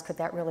 scars, could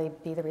that really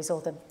be the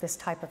result of this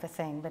type of a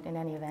thing? But in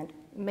any event,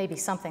 maybe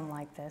something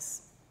like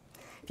this.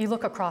 If you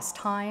look across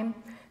time,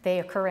 they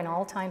occur in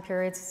all time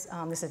periods.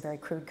 This is a very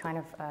crude kind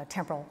of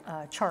temporal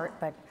chart,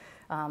 but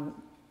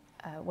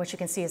what you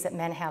can see is that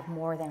men have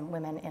more than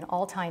women in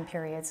all time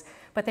periods,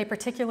 but they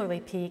particularly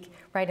peak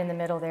right in the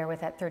middle there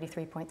with that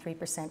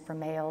 33.3% for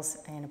males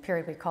in a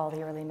period we call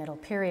the early middle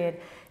period.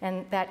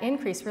 And that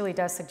increase really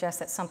does suggest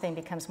that something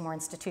becomes more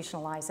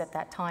institutionalized at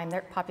that time.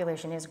 Their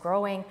population is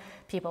growing.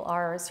 People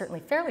are certainly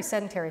fairly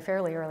sedentary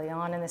fairly early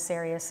on in this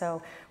area,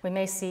 so we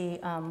may see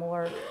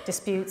more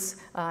disputes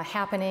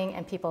happening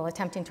and people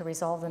attempting to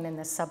resolve them in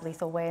this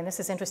sublethal way. And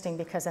this is interesting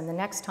because in the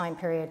next time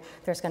period,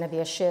 there's going to be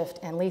a shift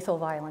and lethal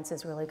violence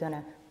is really going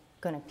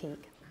to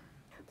peak.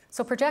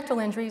 So projectile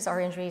injuries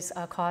are injuries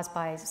caused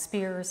by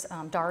spears,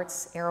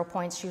 darts, arrow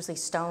points, usually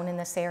stone in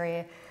this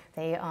area.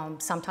 They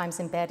sometimes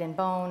embed in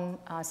bone.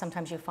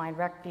 Sometimes you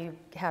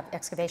have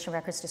excavation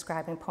records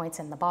describing points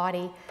in the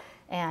body.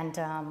 And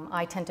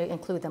I tend to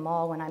include them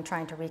all when I'm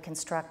trying to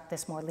reconstruct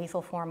this more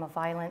lethal form of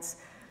violence.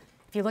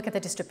 If you look at the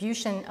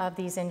distribution of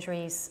these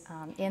injuries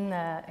in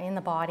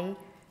the body,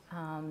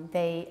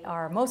 they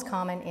are most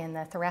common in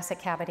the thoracic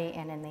cavity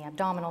and in the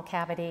abdominal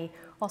cavity,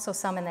 also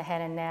some in the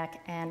head and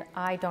neck, and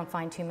I don't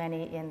find too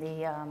many in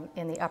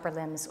the upper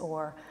limbs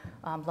or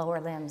lower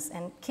limbs.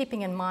 And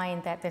keeping in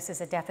mind that this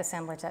is a death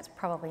assemblage, that's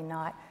probably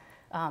not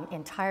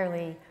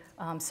entirely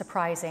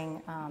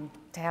surprising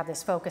to have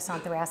this focus on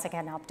thoracic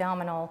and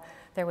abdominal.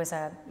 There was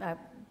a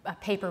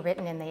paper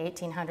written in the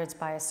 1800s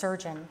by a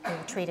surgeon who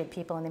treated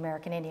people in the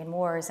American Indian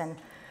Wars and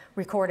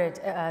recorded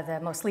the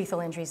most lethal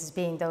injuries as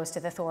being those to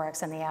the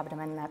thorax and the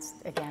abdomen. That's,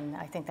 again,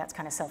 I think that's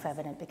kind of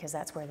self-evident because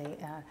that's where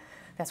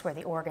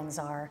the organs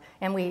are.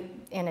 And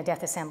in a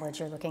death assemblage,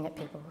 you're looking at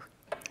people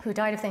who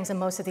died of things, and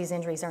most of these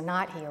injuries are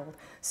not healed.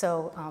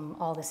 So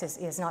all this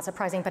is not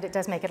surprising, but it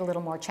does make it a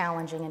little more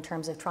challenging in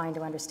terms of trying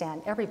to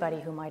understand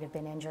everybody who might have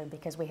been injured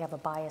because we have a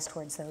bias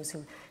towards those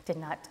who did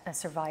not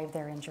survive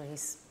their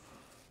injuries.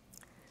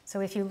 So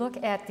if you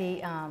look at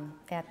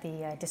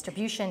the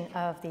distribution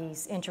of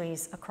these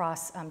injuries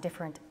across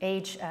different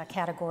age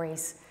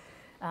categories,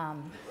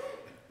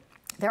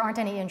 there aren't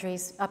any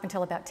injuries up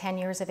until about 10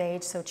 years of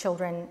age, so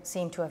children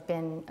seem to have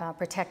been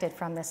protected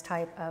from this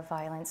type of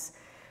violence.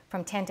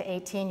 From 10 to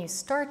 18, you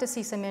start to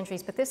see some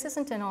injuries, but this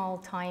isn't in all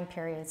time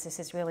periods. This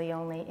is really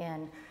only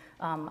in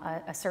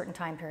a certain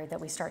time period that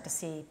we start to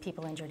see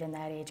people injured in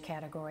that age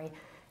category.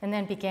 And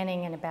then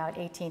beginning in about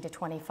 18 to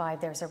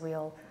 25, there's a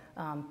real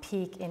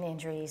peak in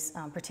injuries,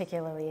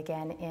 particularly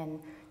again in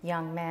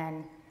young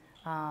men.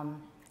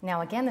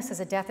 Now again, this is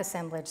a death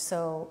assemblage,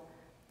 so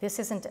this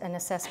isn't an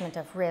assessment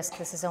of risk.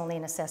 This is only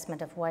an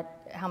assessment of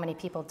how many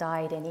people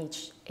died in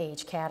each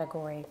age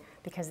category,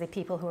 because the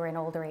people who are in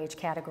older age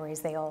categories,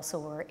 they also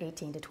were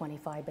 18 to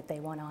 25, but they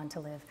went on to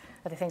live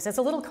other things. It's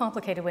a little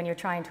complicated when you're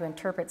trying to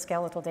interpret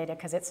skeletal data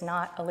because it's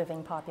not a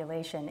living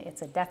population,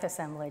 it's a death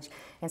assemblage.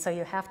 And so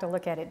you have to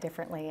look at it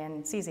differently, and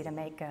it's easy to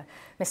make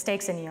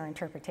mistakes in your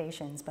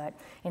interpretations. But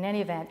in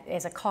any event,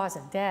 as a cause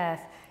of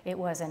death, it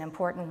was an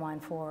important one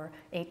for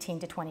 18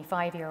 to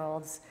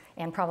 25-year-olds,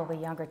 and probably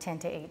younger, 10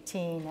 to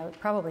 18,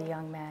 probably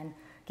young men,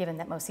 given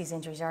that most of these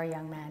injuries are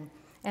young men.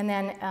 And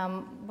then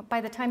by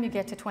the time you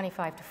get to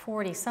 25 to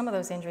 40, some of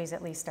those injuries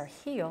at least are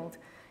healed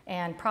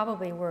and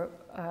probably were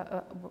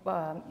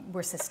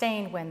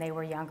sustained when they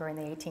were younger in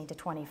the 18 to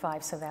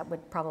 25, so that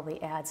would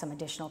probably add some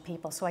additional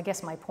people. So I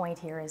guess my point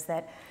here is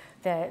that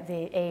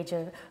the age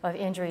of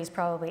injuries,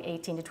 probably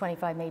 18 to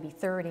 25, maybe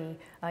 30,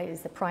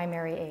 is the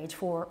primary age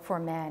for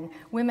men.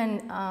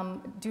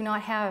 Women do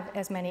not have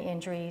as many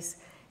injuries,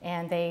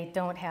 and they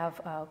don't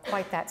have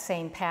quite that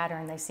same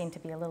pattern. They seem to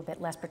be a little bit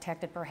less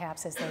protected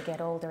perhaps as they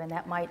get older, and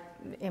that might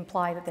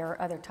imply that there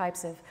are other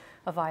types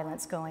of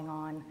violence going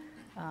on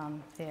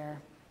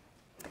there.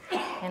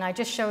 And I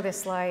just show this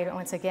slide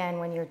once again.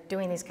 When you're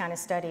doing these kind of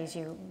studies,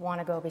 you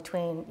want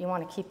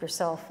to keep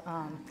yourself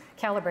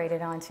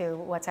calibrated onto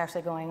what's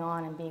actually going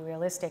on and be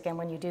realistic. And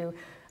when you do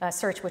a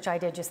search, which I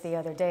did just the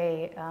other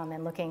day,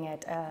 and looking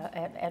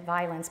at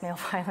violence, male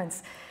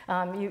violence,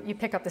 you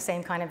pick up the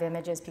same kind of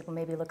images. People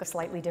maybe look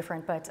slightly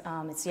different, but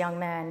it's young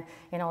men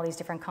in all these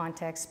different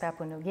contexts,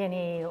 Papua New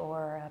Guinea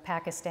or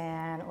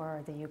Pakistan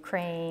or the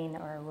Ukraine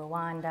or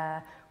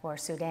Rwanda or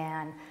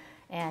Sudan.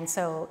 And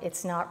so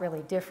it's not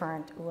really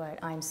different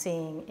what I'm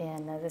seeing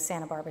in the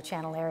Santa Barbara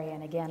Channel area.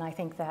 And again, I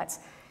think that's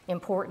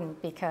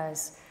important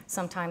because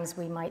sometimes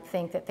we might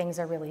think that things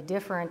are really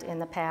different in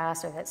the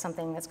past or that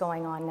something that's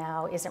going on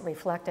now isn't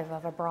reflective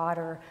of a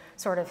broader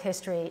sort of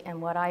history. And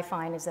what I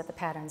find is that the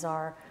patterns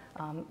are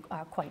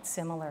quite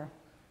similar.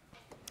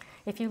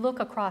 If you look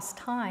across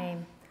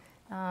time,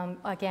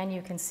 again,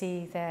 you can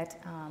see that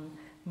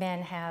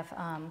men have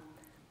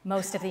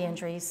most of the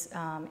injuries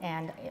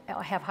and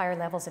have higher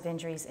levels of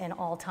injuries in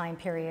all time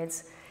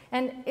periods.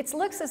 And it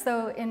looks as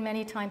though in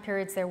many time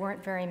periods there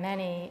weren't very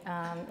many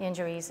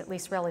injuries, at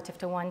least relative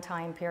to one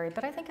time period.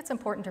 But I think it's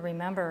important to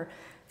remember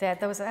that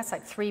that's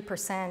like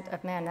 3%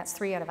 of men, that's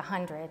 3 out of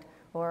 100,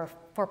 or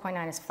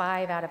 4.9 is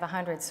 5 out of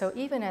 100. So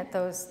even at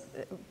those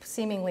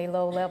seemingly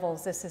low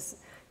levels, this is,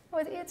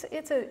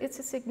 it's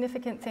a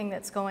significant thing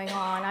that's going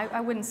on. I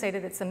wouldn't say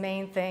that it's the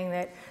main thing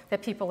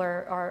that people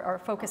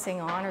are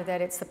focusing on, or that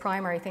it's the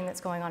primary thing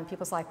that's going on in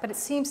people's life, but it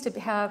seems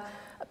to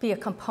be a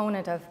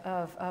component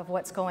of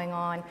what's going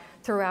on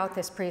throughout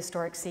this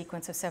prehistoric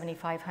sequence of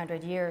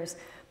 7,500 years.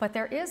 But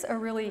there is a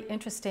really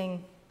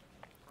interesting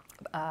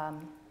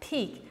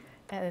peak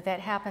that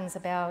happens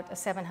about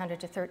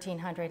 700 to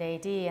 1300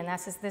 AD, and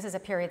this is a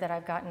period that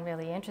I've gotten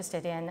really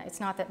interested in.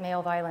 It's not that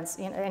male violence,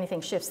 anything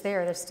shifts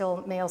there. There's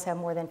still, males have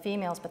more than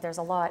females, but there's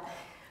a lot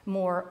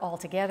more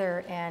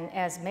altogether. And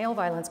as male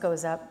violence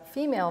goes up,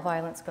 female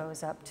violence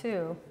goes up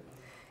too.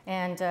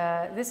 And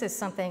this is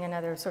something,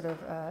 another sort of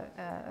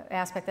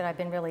aspect that I've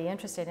been really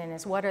interested in,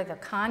 is what are the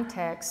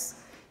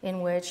contexts in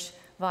which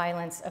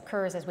violence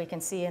occurs, as we can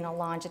see in a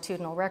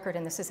longitudinal record.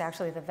 And this is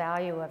actually the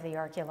value of the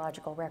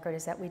archaeological record,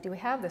 is that we do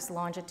have this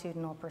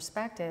longitudinal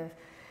perspective.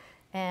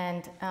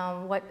 And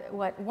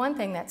one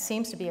thing that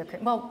seems to be,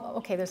 well,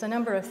 okay, there's a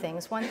number of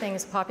things. One thing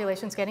is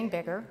population's getting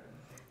bigger.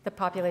 The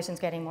population's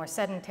getting more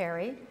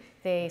sedentary.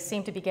 They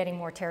seem to be getting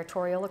more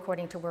territorial,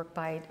 according to work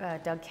by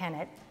Doug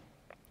Kennett.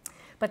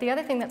 But the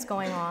other thing that's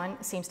going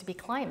on seems to be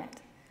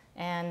climate.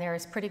 And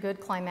there's pretty good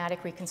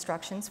climatic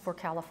reconstructions for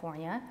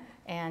California,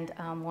 and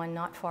one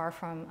not far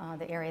from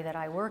the area that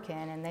I work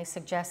in, and they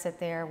suggest that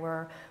there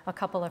were a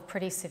couple of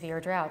pretty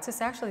severe droughts.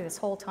 This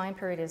whole time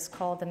period is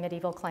called the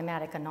medieval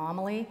climatic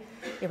anomaly.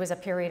 It was a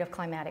period of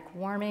climatic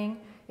warming.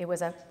 It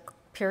was a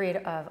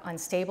period of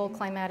unstable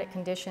climatic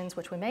conditions,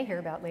 which we may hear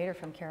about later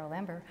from Patricia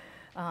Lambert,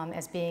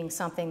 as being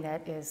something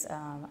that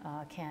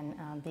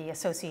can be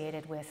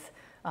associated with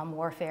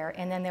warfare.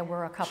 And then there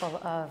were a couple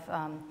of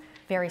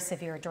very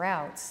severe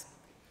droughts.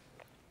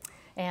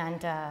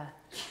 And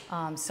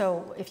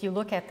so if you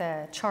look at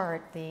the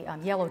chart, the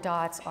yellow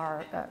dots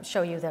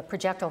show you the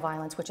projectile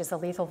violence, which is the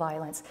lethal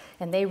violence,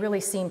 and they really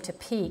seem to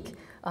peak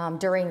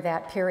during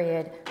that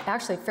period,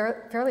 actually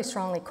fairly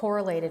strongly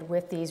correlated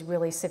with these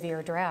really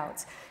severe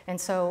droughts. And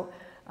so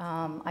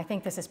I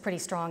think this is pretty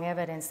strong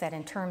evidence that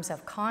in terms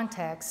of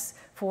context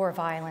for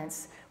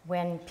violence,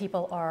 when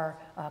people are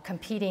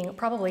competing,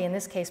 probably in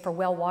this case for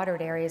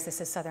well-watered areas, this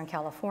is Southern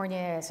California,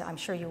 as I'm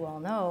sure you all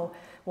know,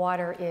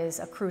 water is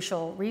a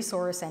crucial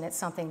resource, and it's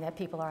something that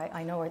people are,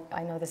 I know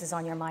this is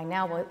on your mind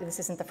now, well, this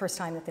isn't the first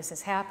time that this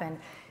has happened,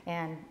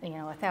 and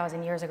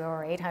 1,000 years ago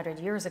or 800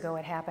 years ago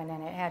it happened,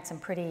 and it had some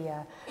pretty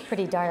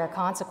dire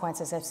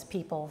consequences as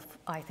people,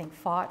 I think,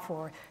 fought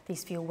for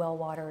these few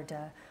well-watered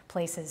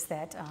places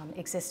that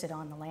existed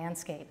on the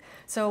landscape.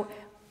 So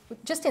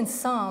just in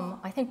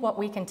sum, I think what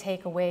we can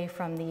take away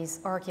from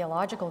these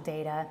archaeological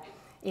data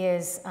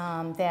is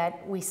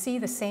that we see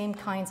the same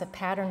kinds of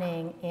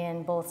patterning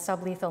in both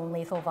sublethal and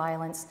lethal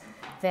violence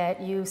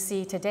that you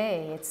see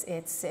today.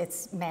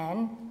 It's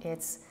men,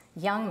 it's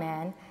young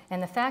men,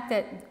 and the fact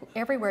that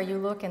everywhere you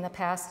look in the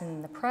past and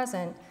in the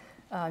present,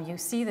 you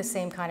see the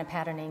same kind of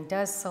patterning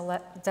does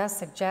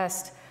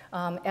suggest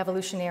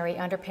evolutionary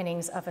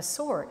underpinnings of a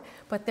sort.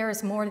 But there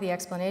is more to the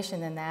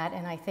explanation than that,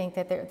 and I think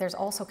that there's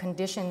also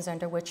conditions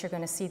under which you're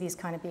going to see these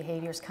kind of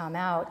behaviors come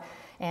out.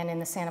 And in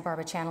the Santa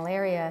Barbara Channel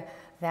area,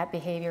 that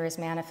behavior is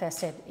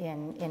manifested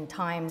in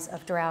times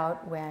of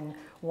drought when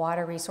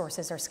water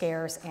resources are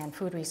scarce and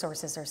food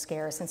resources are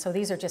scarce. And so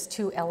these are just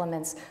two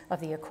elements of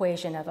the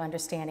equation of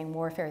understanding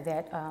warfare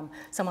that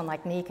someone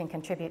like me can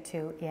contribute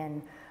to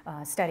in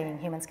studying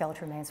human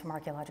skeletal remains from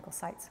archaeological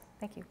sites.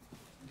 Thank you.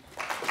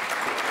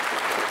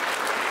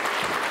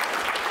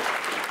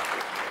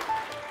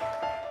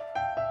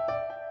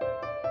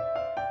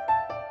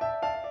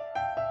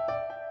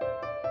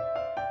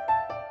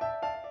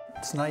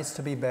 It's nice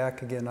to be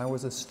back again. I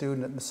was a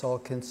student at the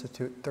Salk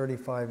Institute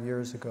 35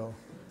 years ago.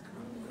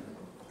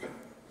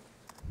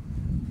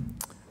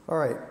 All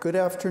right, good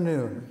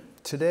afternoon.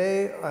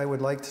 Today I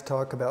would like to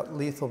talk about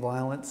lethal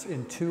violence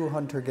in 2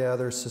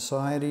 hunter-gatherer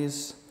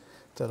societies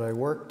that I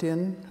worked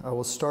in. I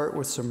will start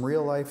with some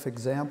real-life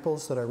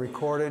examples that I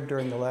recorded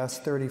during the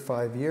last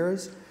 35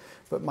 years,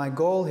 but my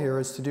goal here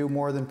is to do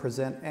more than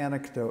present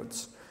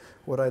anecdotes.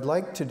 What I'd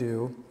like to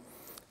do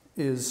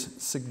is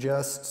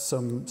suggest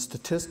some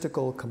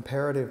statistical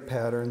comparative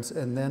patterns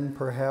and then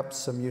perhaps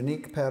some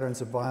unique patterns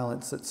of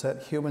violence that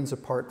set humans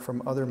apart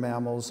from other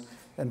mammals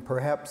and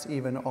perhaps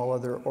even all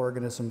other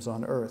organisms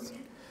on Earth.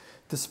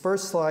 This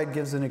first slide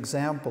gives an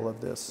example of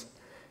this.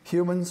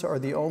 Humans are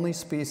the only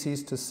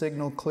species to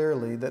signal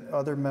clearly that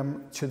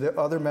to the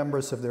other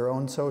members of their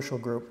own social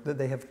group that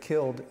they have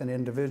killed an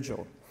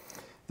individual.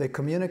 They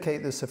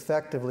communicate this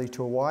effectively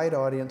to a wide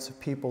audience of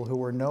people who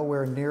were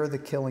nowhere near the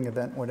killing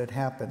event when it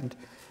happened,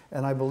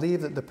 and I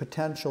believe that the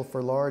potential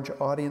for large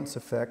audience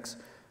effects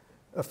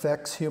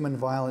affects human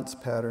violence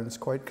patterns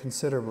quite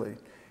considerably.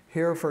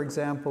 Here, for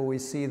example, we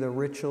see the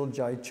ritual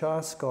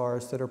Jaicha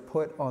scars that are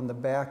put on the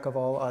back of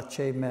all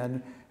Aché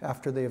men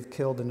after they have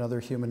killed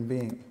another human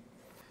being.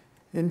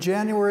 In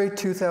January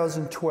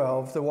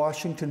 2012, the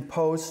Washington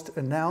Post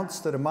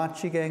announced that a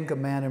Machiganga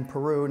man in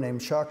Peru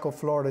named Chaco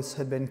Flores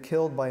had been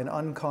killed by an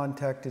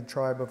uncontacted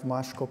tribe of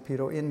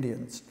Mashco-Piro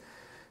Indians.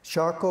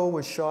 Chaco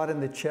was shot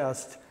in the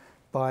chest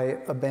by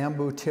a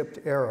bamboo-tipped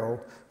arrow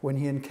when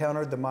he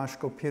encountered the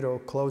Mashco-Piro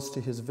close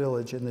to his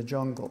village in the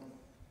jungle.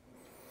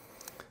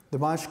 The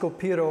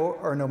Mashco-Piro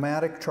are a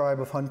nomadic tribe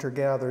of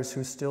hunter-gatherers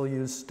who still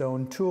use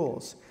stone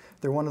tools.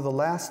 They're one of the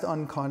last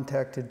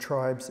uncontacted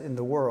tribes in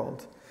the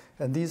world.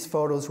 And these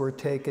photos were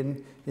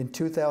taken in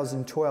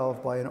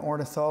 2012 by an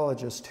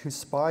ornithologist who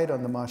spied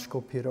on the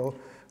Mashco-Piro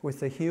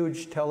with a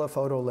huge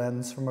telephoto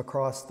lens from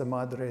across the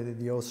Madre de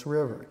Dios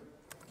River.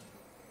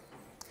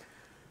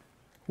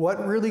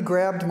 What really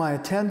grabbed my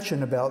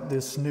attention about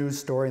this news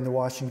story in the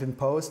Washington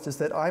Post is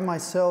that I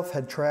myself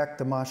had tracked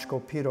the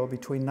Mashco-Piro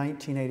between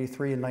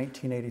 1983 and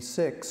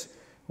 1986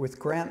 with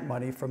grant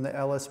money from the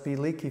LSB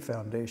Leakey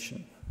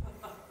Foundation.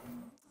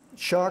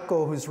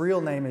 Chaco, whose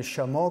real name is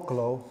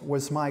Chamoclo,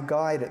 was my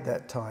guide at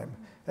that time,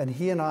 and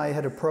he and I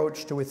had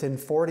approached to within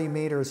 40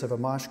 meters of a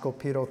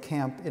Mashco-Piro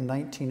camp in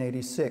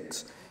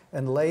 1986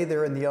 and lay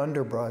there in the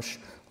underbrush,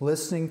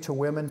 listening to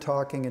women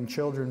talking and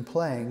children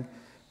playing,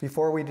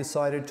 before we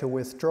decided to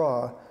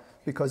withdraw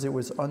because it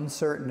was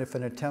uncertain if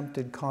an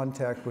attempted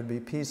contact would be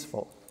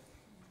peaceful.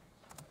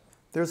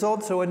 There's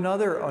also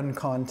another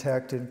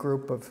uncontacted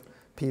group of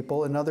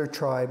people, another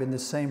tribe in the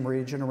same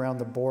region around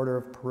the border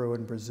of Peru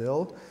and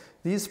Brazil.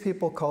 These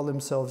people call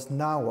themselves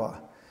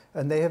Nawa,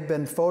 and they have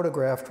been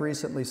photographed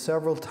recently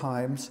several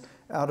times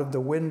out of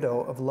the window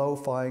of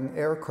low-flying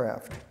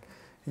aircraft.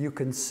 You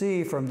can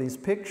see from these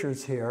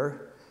pictures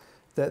here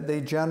that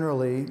they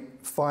generally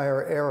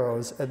fire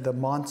arrows at the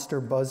monster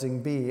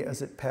buzzing bee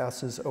as it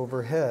passes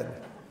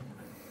overhead.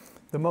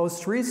 The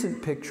most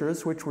recent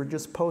pictures, which were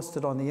just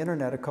posted on the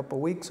internet a couple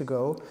weeks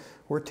ago,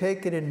 were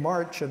taken in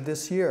March of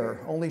this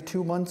year, only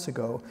 2 months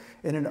ago,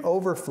 in an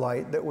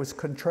overflight that was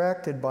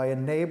contracted by a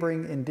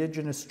neighboring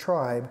indigenous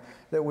tribe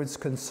that was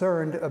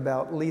concerned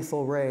about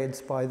lethal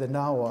raids by the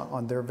Nawa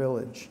on their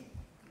village.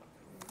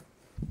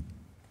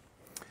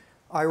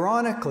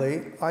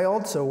 Ironically, I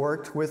also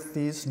worked with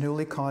these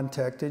newly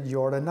contacted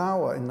Yorta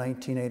Nawa in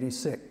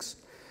 1986.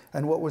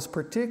 And what was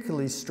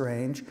particularly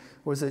strange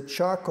was that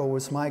Chaco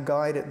was my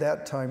guide at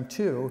that time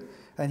too,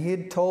 and he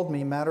had told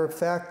me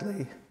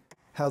matter-of-factly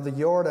how the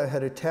Yorta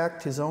had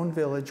attacked his own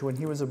village when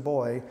he was a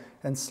boy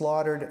and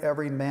slaughtered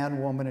every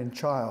man, woman, and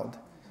child.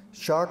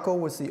 Chaco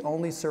was the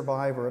only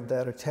survivor of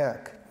that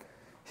attack.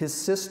 His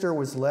sister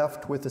was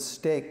left with a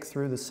stake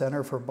through the center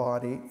of her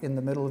body in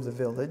the middle of the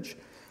village,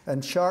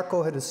 and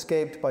Chaco had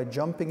escaped by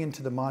jumping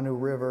into the Manu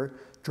River,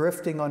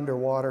 drifting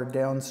underwater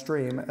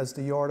downstream as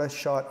the Yorta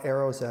shot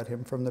arrows at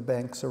him from the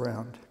banks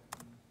around.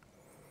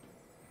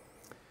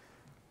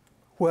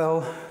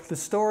 Well, the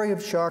story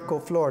of Chaco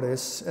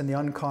Flores and the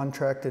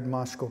uncontracted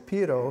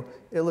Mashco-Piro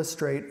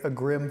illustrate a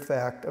grim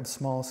fact of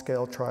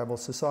small-scale tribal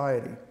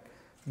society.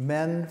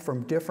 Men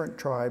from different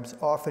tribes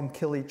often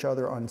kill each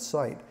other on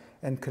sight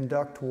and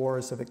conduct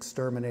wars of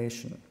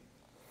extermination.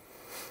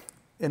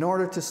 In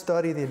order to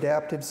study the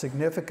adaptive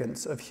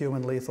significance of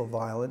human lethal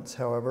violence,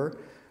 however,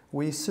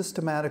 we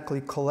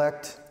systematically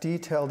collect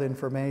detailed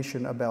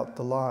information about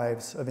the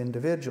lives of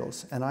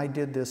individuals, and I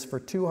did this for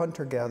 2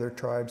 hunter-gatherer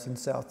tribes in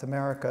South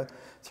America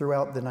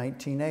throughout the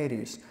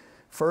 1980s.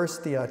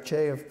 First, the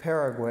Aché of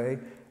Paraguay,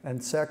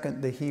 and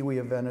second, the Hiwi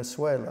of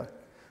Venezuela.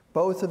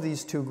 Both of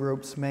these 2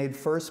 groups made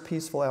first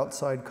peaceful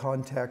outside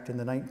contact in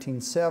the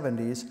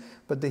 1970s,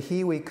 but the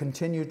Hiwi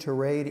continued to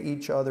raid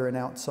each other and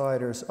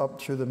outsiders up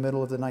through the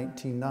middle of the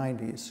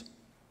 1990s.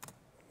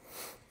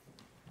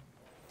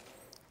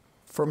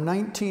 From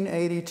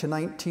 1980 to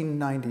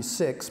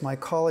 1996, my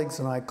colleagues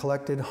and I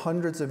collected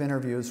hundreds of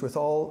interviews with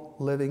all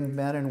living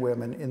men and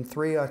women in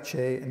 3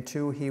 Aché and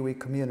 2 Hiwi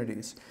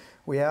communities.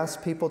 We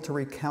asked people to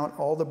recount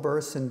all the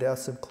births and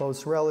deaths of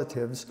close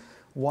relatives,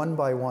 one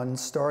by one,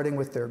 starting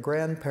with their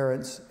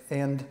grandparents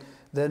and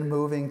then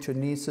moving to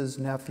nieces,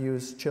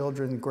 nephews,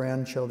 children,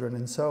 grandchildren,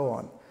 and so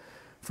on.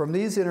 From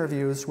these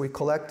interviews, we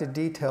collected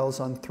details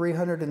on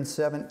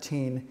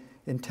 317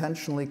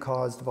 intentionally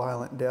caused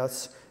violent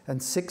deaths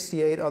and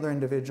 68 other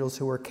individuals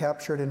who were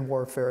captured in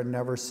warfare and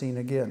never seen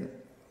again.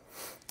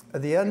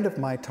 At the end of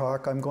my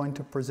talk, I'm going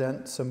to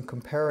present some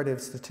comparative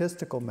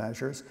statistical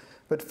measures,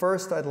 but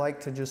first I'd like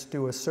to just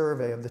do a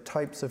survey of the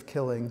types of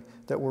killing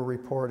that were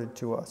reported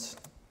to us.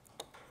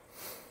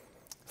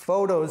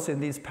 Photos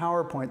in these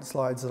PowerPoint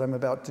slides that I'm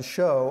about to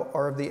show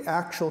are of the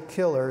actual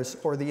killers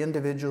or the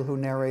individual who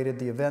narrated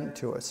the event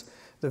to us.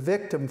 The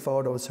victim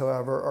photos,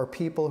 however, are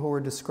people who were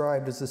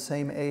described as the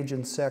same age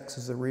and sex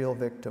as the real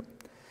victim.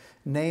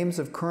 Names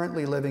of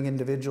currently living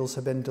individuals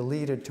have been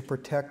deleted to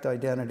protect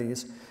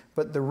identities,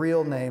 but the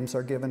real names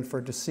are given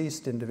for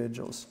deceased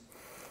individuals.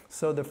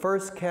 So the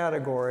first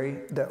category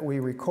that we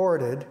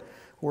recorded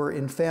were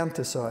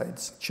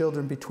infanticides,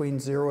 children between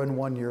 0 and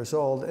 1 years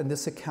old, and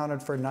this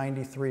accounted for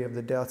 93 of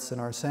the deaths in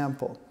our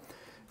sample.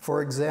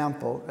 For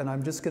example, and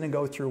I'm just going to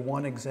go through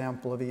one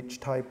example of each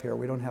type here.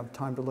 We don't have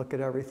time to look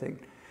at everything.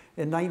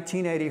 In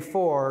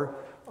 1984,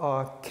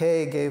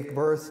 Kay gave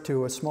birth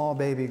to a small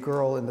baby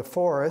girl in the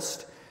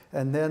forest,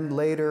 and then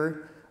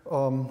later,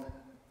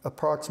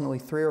 approximately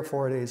 3 or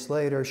 4 days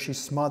later, she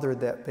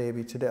smothered that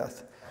baby to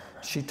death.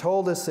 She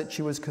told us that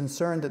she was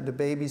concerned that the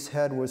baby's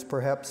head was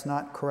perhaps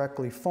not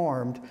correctly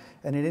formed,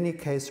 and in any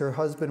case, her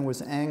husband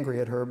was angry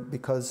at her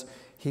because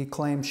he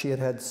claimed she had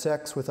had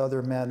sex with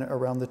other men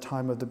around the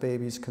time of the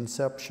baby's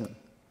conception.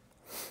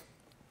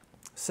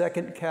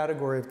 Second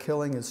category of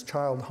killing is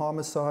child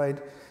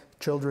homicide.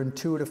 Children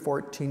 2 to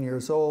 14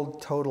 years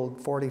old totaled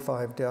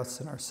 45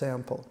 deaths in our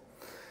sample.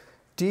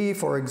 D,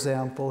 for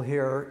example,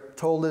 here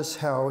told us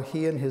how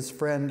he and his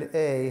friend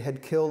A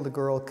had killed the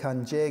girl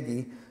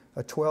Kanjegi,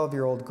 a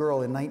 12-year-old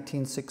girl, in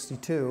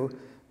 1962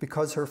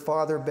 because her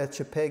father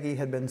Bechepegi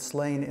had been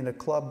slain in a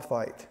club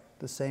fight,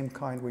 the same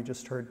kind we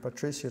just heard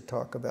Patricia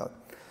talk about.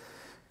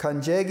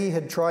 Kanjegi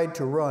had tried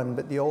to run,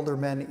 but the older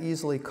men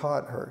easily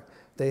caught her.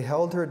 They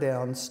held her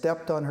down,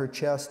 stepped on her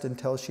chest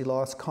until she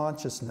lost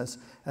consciousness,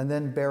 and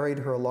then buried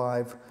her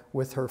alive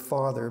with her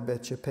father,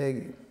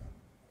 Bechepegi.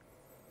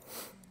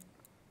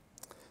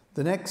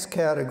 The next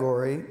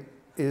category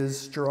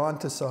is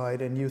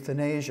geronticide and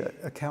euthanasia,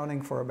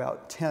 accounting for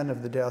about 10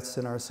 of the deaths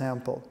in our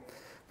sample.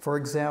 For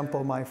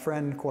example, my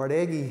friend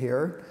Kwaregi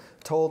here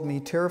told me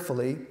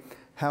tearfully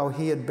how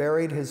he had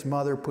buried his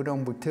mother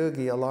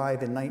Pudumbutugi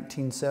alive in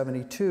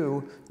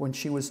 1972 when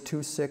she was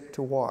too sick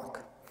to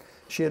walk.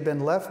 She had been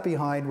left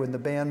behind when the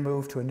band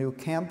moved to a new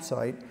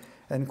campsite,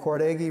 and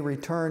Kwaregi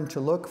returned to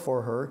look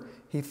for her.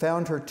 He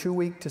found her too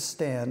weak to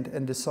stand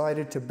and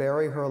decided to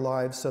bury her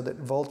alive so that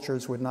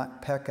vultures would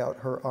not peck out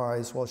her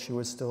eyes while she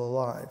was still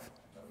alive.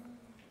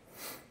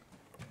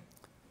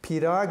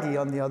 Piragi,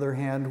 on the other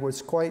hand,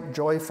 was quite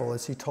joyful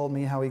as he told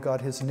me how he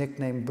got his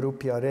nickname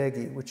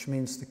Brupiaregi, which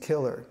means the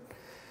killer.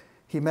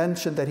 He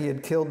mentioned that he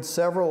had killed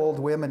several old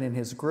women in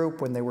his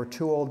group when they were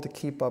too old to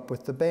keep up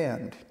with the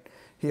band.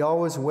 He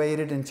always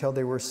waited until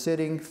they were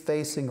sitting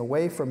facing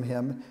away from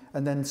him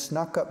and then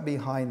snuck up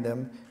behind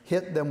them,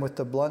 hit them with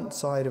the blunt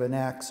side of an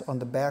axe on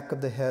the back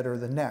of the head or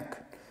the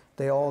neck.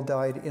 They all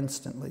died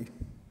instantly.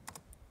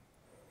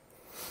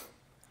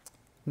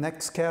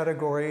 Next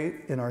category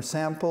in our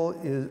sample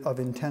of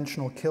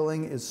intentional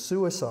killing is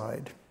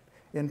suicide.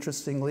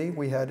 Interestingly,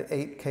 we had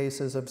 8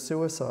 cases of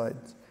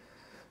suicides.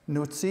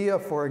 Nutsia,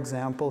 for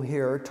example,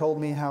 here told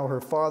me how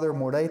her father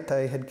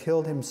Moreite had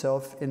killed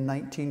himself in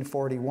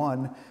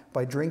 1941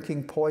 by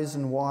drinking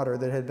poison water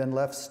that had been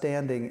left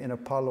standing in a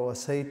palo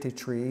aceite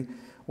tree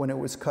when it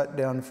was cut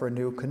down for a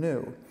new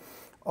canoe.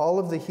 All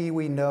of the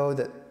Hiwi know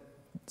that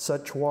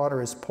such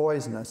water is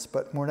poisonous,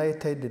 but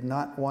Moreite did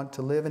not want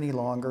to live any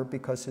longer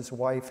because his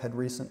wife had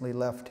recently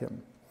left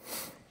him.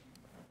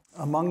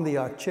 Among the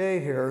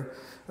Aché here,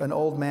 an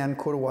old man,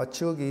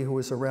 Kuruwachugi, who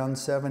was around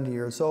 70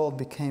 years old,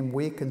 became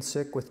weak and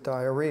sick with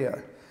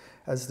diarrhea.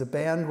 As the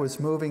band was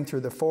moving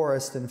through the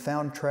forest and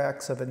found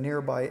tracks of a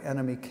nearby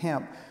enemy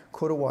camp,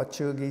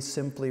 Kuruwachugi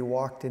simply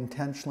walked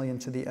intentionally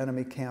into the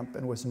enemy camp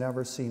and was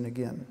never seen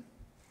again.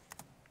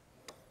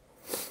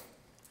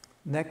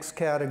 Next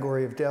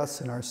category of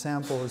deaths in our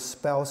sample is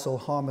spousal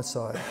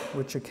homicide,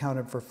 which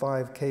accounted for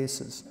 5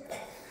 cases.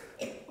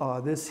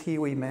 This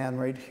Hiwi man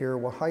right here,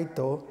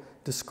 Wahaito,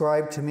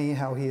 described to me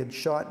how he had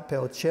shot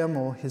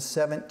Pelchemo, his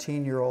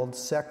 17-year-old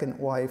second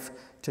wife,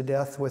 to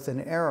death with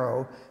an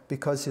arrow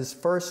because his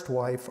first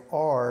wife,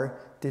 R,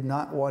 did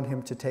not want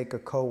him to take a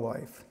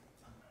co-wife.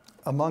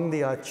 Among the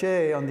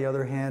Aché, on the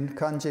other hand,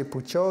 Kanje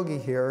Puchogi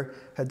here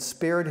had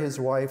speared his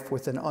wife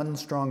with an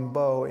unstrung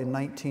bow in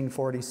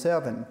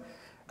 1947.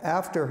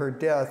 After her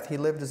death, he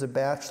lived as a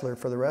bachelor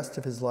for the rest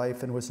of his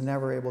life and was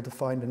never able to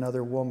find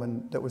another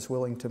woman that was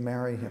willing to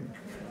marry him.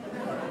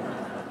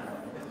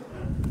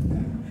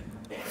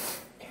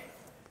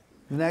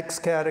 The next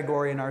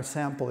category in our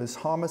sample is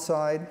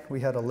homicide. We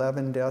had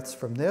 11 deaths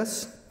from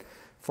this.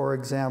 For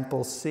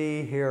example,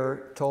 C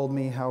here told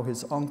me how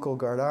his uncle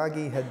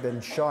Gardagi had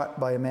been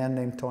shot by a man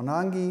named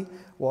Tonangi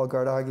while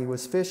Gardagi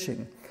was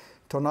fishing.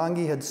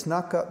 Tonangi had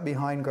snuck up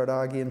behind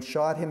Gardagi and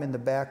shot him in the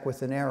back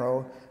with an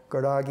arrow.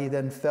 Gardagi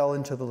then fell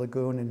into the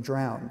lagoon and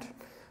drowned.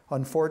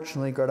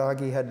 Unfortunately,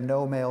 Gardagi had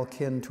no male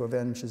kin to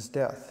avenge his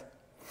death.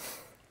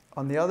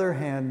 On the other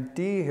hand,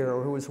 D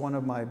here, who was one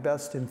of my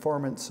best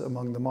informants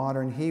among the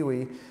modern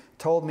Hiwi,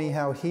 told me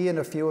how he and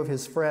a few of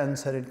his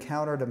friends had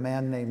encountered a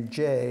man named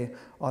J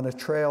on a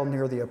trail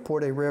near the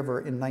Apure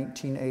River in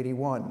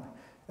 1981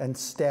 and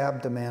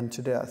stabbed the man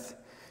to death.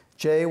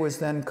 J was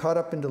then cut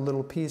up into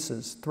little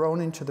pieces,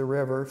 thrown into the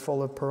river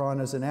full of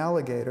piranhas and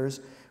alligators,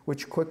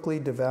 which quickly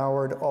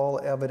devoured all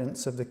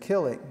evidence of the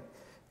killing.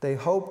 They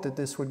hoped that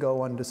this would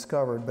go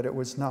undiscovered, but it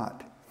was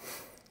not.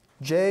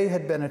 J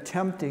had been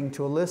attempting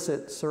to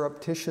elicit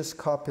surreptitious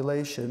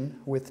copulation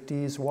with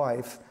D's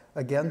wife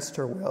against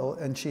her will,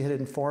 and she had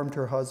informed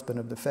her husband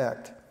of the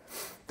fact.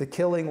 The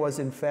killing was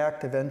in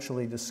fact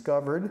eventually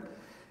discovered,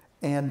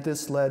 and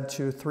this led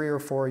to 3 or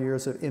 4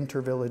 years of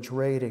inter-village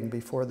raiding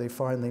before they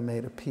finally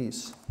made a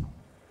peace.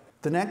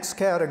 The next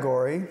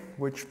category,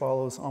 which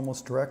follows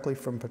almost directly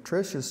from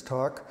Patricia's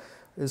talk,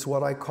 is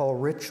what I call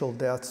ritual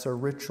deaths or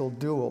ritual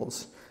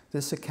duels.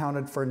 This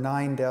accounted for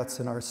 9 deaths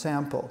in our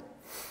sample.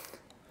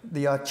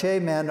 The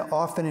Aché men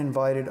often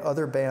invited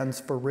other bands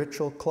for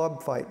ritual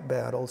club fight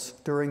battles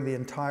during the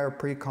entire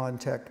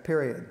pre-contact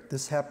period.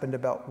 This happened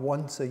about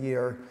once a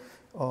year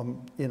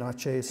in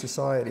Aché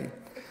society.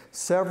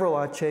 Several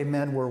Aché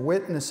men were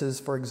witnesses,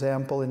 for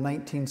example, in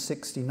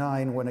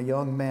 1969 when a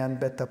young man,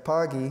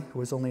 Betapagi, who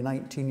was only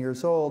 19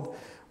 years old,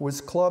 was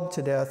clubbed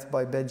to death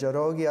by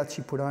Bejarogi,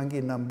 Achipurangi,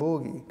 and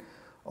Nambugi.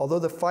 Although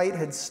the fight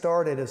had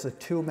started as a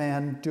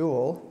 2-man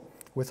duel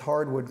with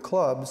hardwood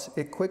clubs,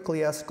 it quickly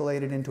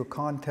escalated into a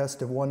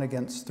contest of 1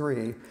 against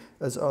 3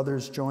 as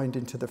others joined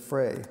into the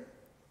fray.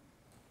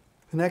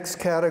 The next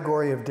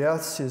category of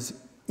deaths is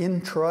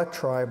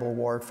intra-tribal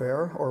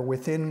warfare or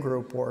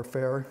within-group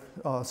warfare.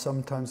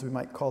 Sometimes we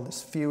might call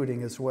this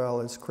feuding as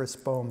well, as Chris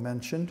Boehm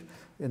mentioned.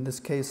 In this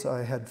case,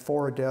 I had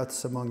 4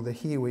 deaths among the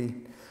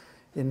Hiwi.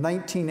 In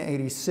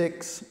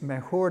 1986,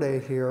 Mejure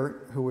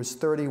here, who was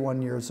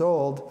 31 years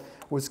old,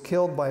 was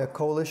killed by a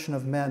coalition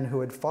of men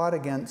who had fought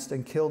against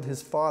and killed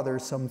his father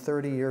some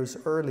 30 years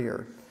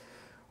earlier.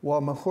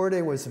 While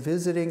Mejure was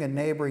visiting a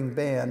neighboring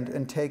band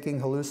and taking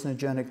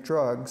hallucinogenic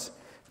drugs,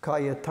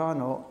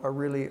 Cayetano, a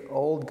really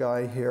old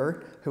guy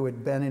here who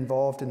had been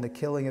involved in the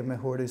killing of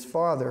Mejure's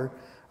father,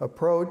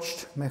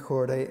 approached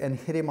Mejure and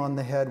hit him on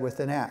the head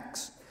with an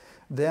axe.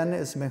 Then,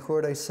 as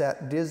Mejure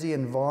sat dizzy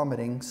and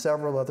vomiting,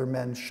 several other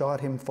men shot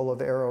him full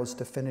of arrows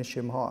to finish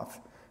him off,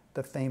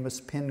 the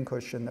famous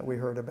pincushion that we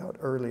heard about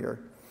earlier.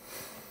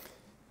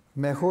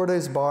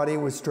 Mejure's body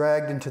was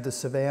dragged into the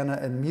savannah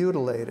and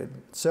mutilated.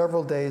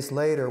 Several days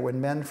later,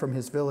 when men from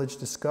his village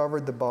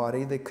discovered the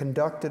body, they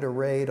conducted a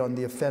raid on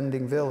the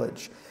offending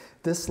village.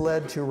 This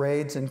led to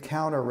raids and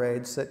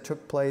counter-raids that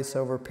took place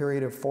over a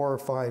period of 4 or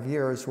 5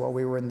 years while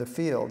we were in the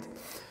field.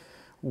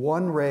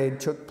 One raid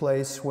took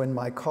place when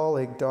my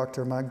colleague,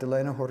 Dr.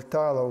 Magdalena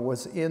Hurtado,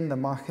 was in the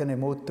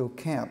Mahanemutu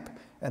camp,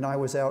 and I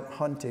was out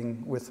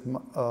hunting with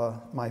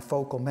my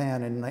focal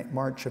man in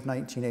March of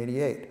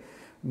 1988.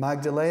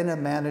 Magdalena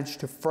managed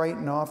to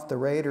frighten off the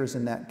raiders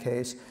in that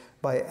case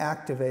by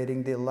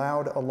activating the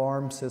loud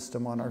alarm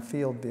system on our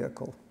field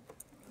vehicle.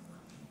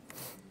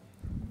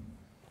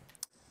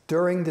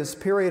 During this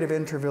period of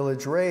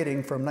inter-village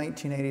raiding from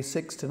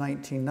 1986 to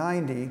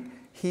 1990,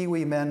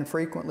 Hiwi men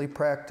frequently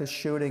practiced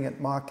shooting at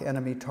mock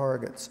enemy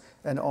targets,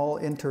 and all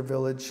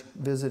inter-village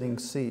visiting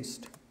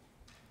ceased.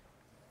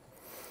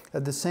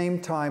 At the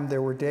same time,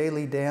 there were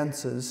daily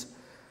dances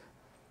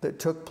that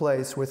took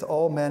place with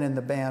all men in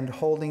the band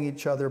holding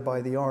each other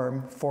by the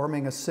arm,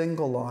 forming a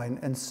single line,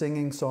 and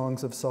singing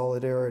songs of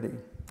solidarity.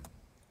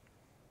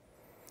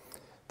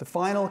 The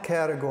final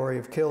category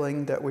of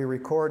killing that we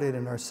recorded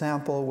in our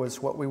sample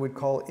was what we would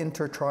call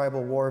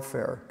intertribal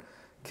warfare,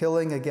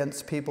 killing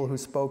against people who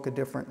spoke a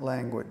different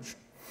language.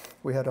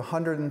 We had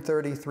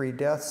 133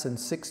 deaths and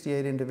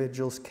 68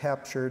 individuals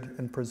captured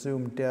and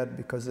presumed dead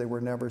because they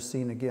were never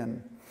seen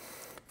again.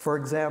 For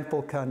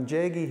example,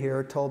 Kanjegi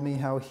here told me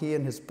how he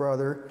and his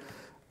brother,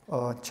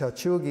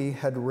 Chachugi,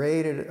 had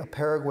raided a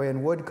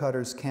Paraguayan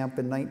woodcutters camp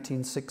in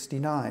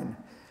 1969.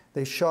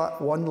 They shot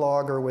one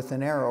logger with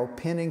an arrow,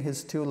 pinning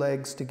his 2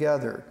 legs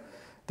together.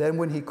 Then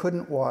when he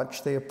couldn't walk,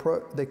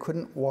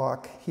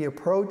 he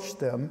approached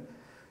them,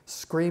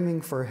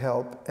 screaming for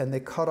help, and they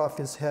cut off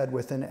his head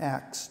with an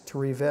axe to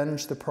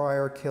revenge the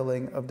prior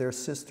killing of their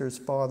sister's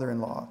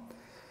father-in-law.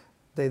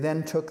 They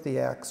then took the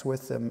axe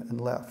with them and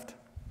left.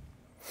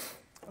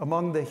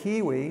 Among the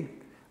Hiwi,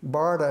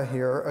 Barda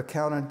here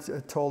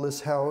told us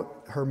how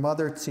her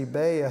mother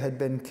Tsibeya had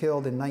been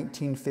killed in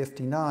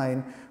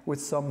 1959 with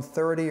some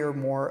 30 or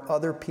more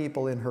other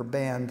people in her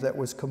band that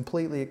was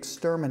completely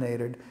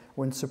exterminated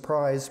when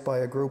surprised by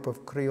a group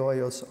of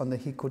criollos on the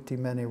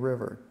Hicutimene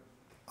River.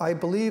 I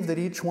believe that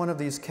each one of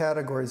these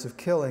categories of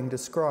killing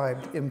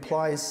described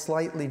implies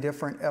slightly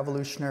different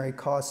evolutionary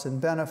costs and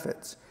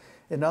benefits.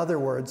 In other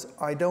words,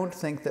 I don't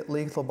think that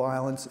lethal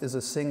violence is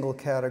a single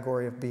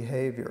category of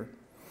behavior.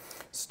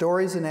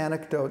 Stories and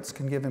anecdotes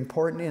can give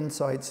important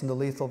insights into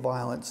lethal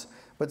violence,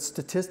 but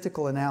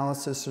statistical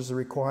analysis is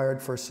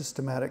required for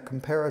systematic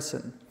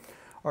comparison.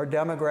 Our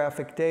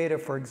demographic data,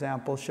 for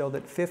example, show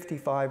that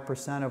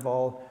 55% of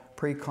all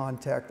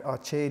pre-contact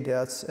Aché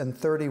deaths and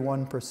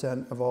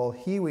 31% of all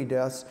Hiwi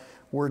deaths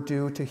were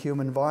due to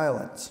human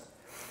violence.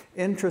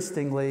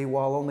 Interestingly,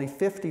 while only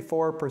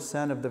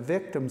 54% of the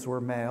victims were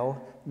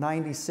male,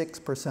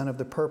 96% of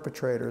the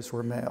perpetrators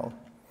were male.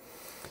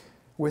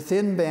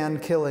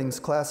 Within-band killings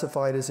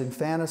classified as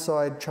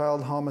infanticide,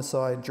 child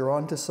homicide,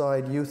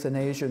 geronticide,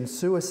 euthanasia, and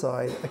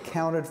suicide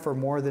accounted for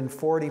more than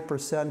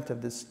 40%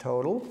 of this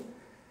total.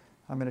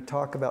 I'm going to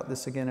talk about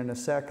this again in a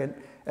second.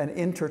 And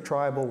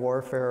intertribal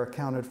warfare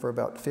accounted for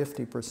about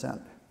 50%.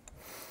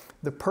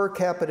 The per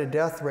capita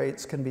death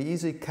rates can be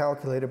easily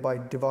calculated by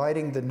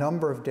dividing the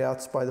number of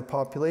deaths by the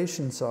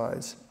population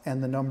size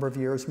and the number of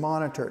years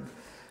monitored.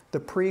 The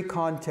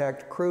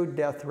pre-contact crude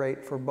death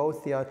rate for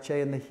both the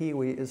Aché and the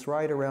Hiwi is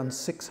right around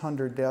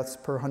 600 deaths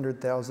per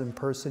 100,000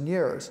 person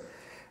years.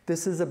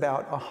 This is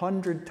about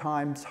 100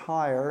 times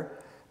higher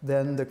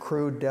than the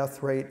crude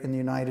death rate in the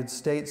United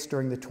States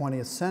during the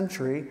 20th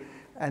century,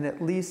 and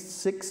at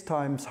least 6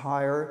 times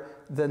higher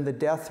than the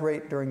death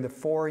rate during the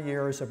 4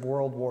 years of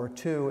World War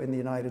II in the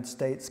United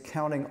States,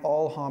 counting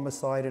all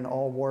homicide and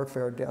all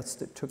warfare deaths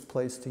that took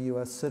place to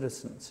US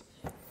citizens.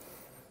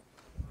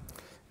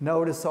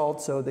 Notice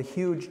also the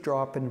huge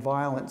drop in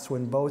violence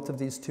when both of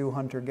these two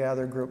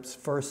hunter-gatherer groups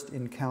first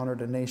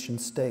encountered a nation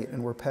state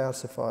and were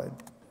pacified.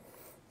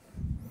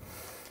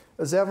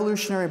 As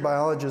evolutionary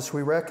biologists,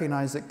 we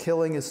recognize that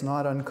killing is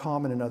not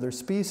uncommon in other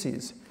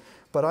species,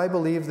 but I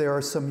believe there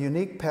are some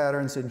unique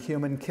patterns in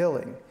human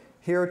killing.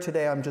 Here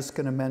today, I'm just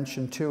going to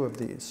mention 2 of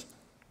these.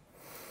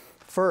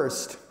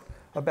 First,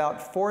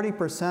 about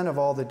 40% of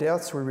all the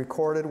deaths we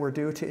recorded were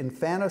due to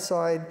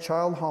infanticide,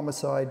 child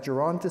homicide,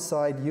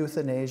 geronticide,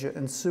 euthanasia,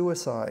 and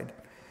suicide.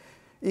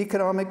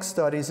 Economic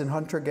studies in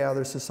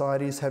hunter-gatherer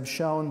societies have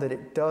shown that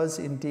it does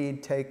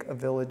indeed take a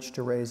village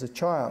to raise a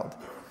child.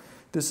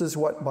 This is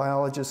what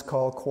biologists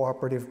call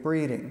cooperative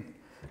breeding.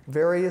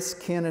 Various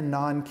kin and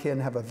non-kin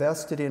have a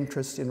vested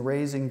interest in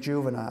raising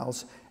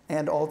juveniles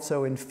and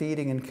also in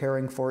feeding and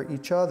caring for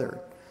each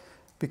other.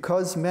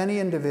 Because many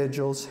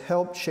individuals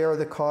help share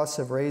the costs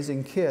of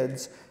raising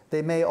kids,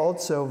 they may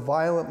also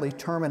violently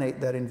terminate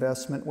that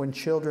investment when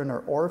children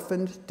are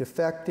orphaned,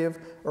 defective,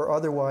 or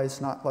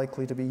otherwise not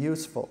likely to be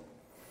useful.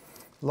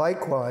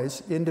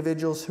 Likewise,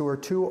 individuals who are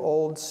too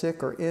old,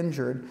 sick, or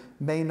injured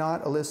may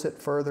not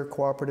elicit further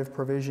cooperative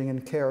provision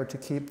and care to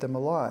keep them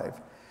alive.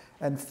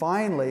 And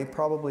finally,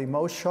 probably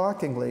most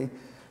shockingly,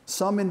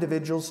 some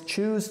individuals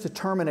choose to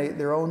terminate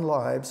their own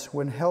lives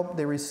when help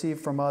they receive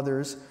from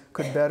others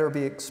could better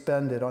be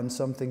expended on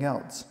something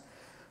else.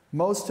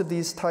 Most of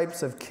these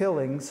types of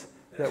killings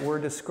that we're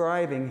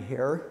describing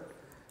here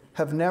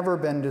have never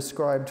been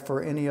described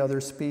for any other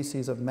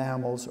species of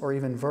mammals or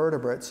even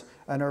vertebrates,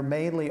 and are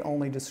mainly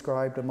only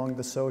described among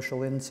the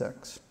social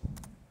insects.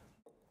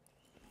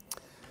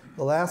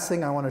 The last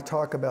thing I want to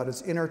talk about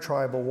is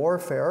intertribal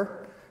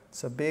warfare.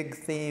 It's a big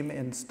theme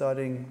in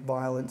studying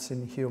violence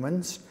in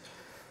humans,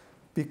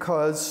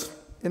 because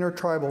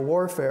intertribal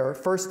warfare,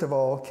 first of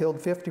all, killed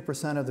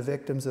 50% of the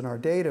victims in our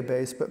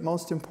database, but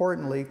most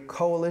importantly,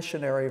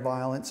 coalitionary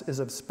violence is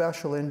of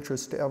special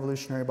interest to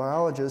evolutionary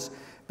biologists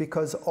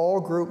because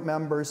all group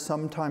members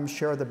sometimes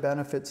share the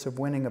benefits of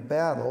winning a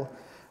battle,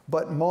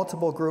 but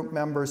multiple group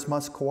members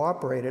must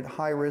cooperate at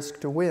high risk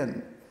to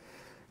win.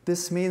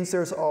 This means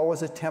there's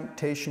always a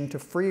temptation to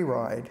free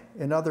ride.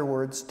 In other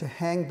words, to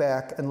hang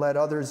back and let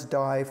others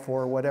die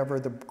for whatever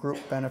the group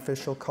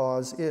beneficial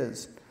cause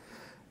is.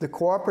 The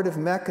cooperative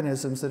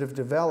mechanisms that have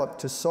developed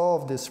to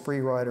solve this free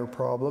rider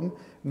problem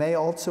may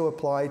also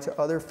apply to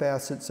other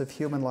facets of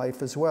human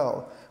life as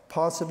well,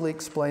 possibly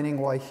explaining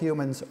why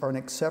humans are an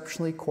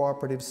exceptionally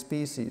cooperative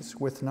species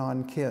with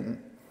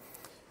non-kin.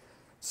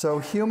 So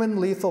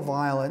human lethal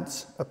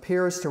violence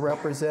appears to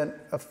represent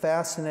a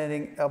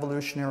fascinating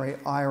evolutionary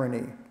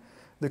irony.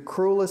 The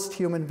cruelest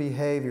human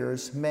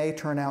behaviors may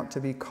turn out to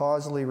be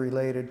causally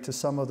related to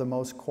some of the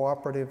most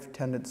cooperative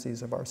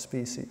tendencies of our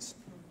species.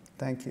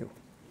 Thank you.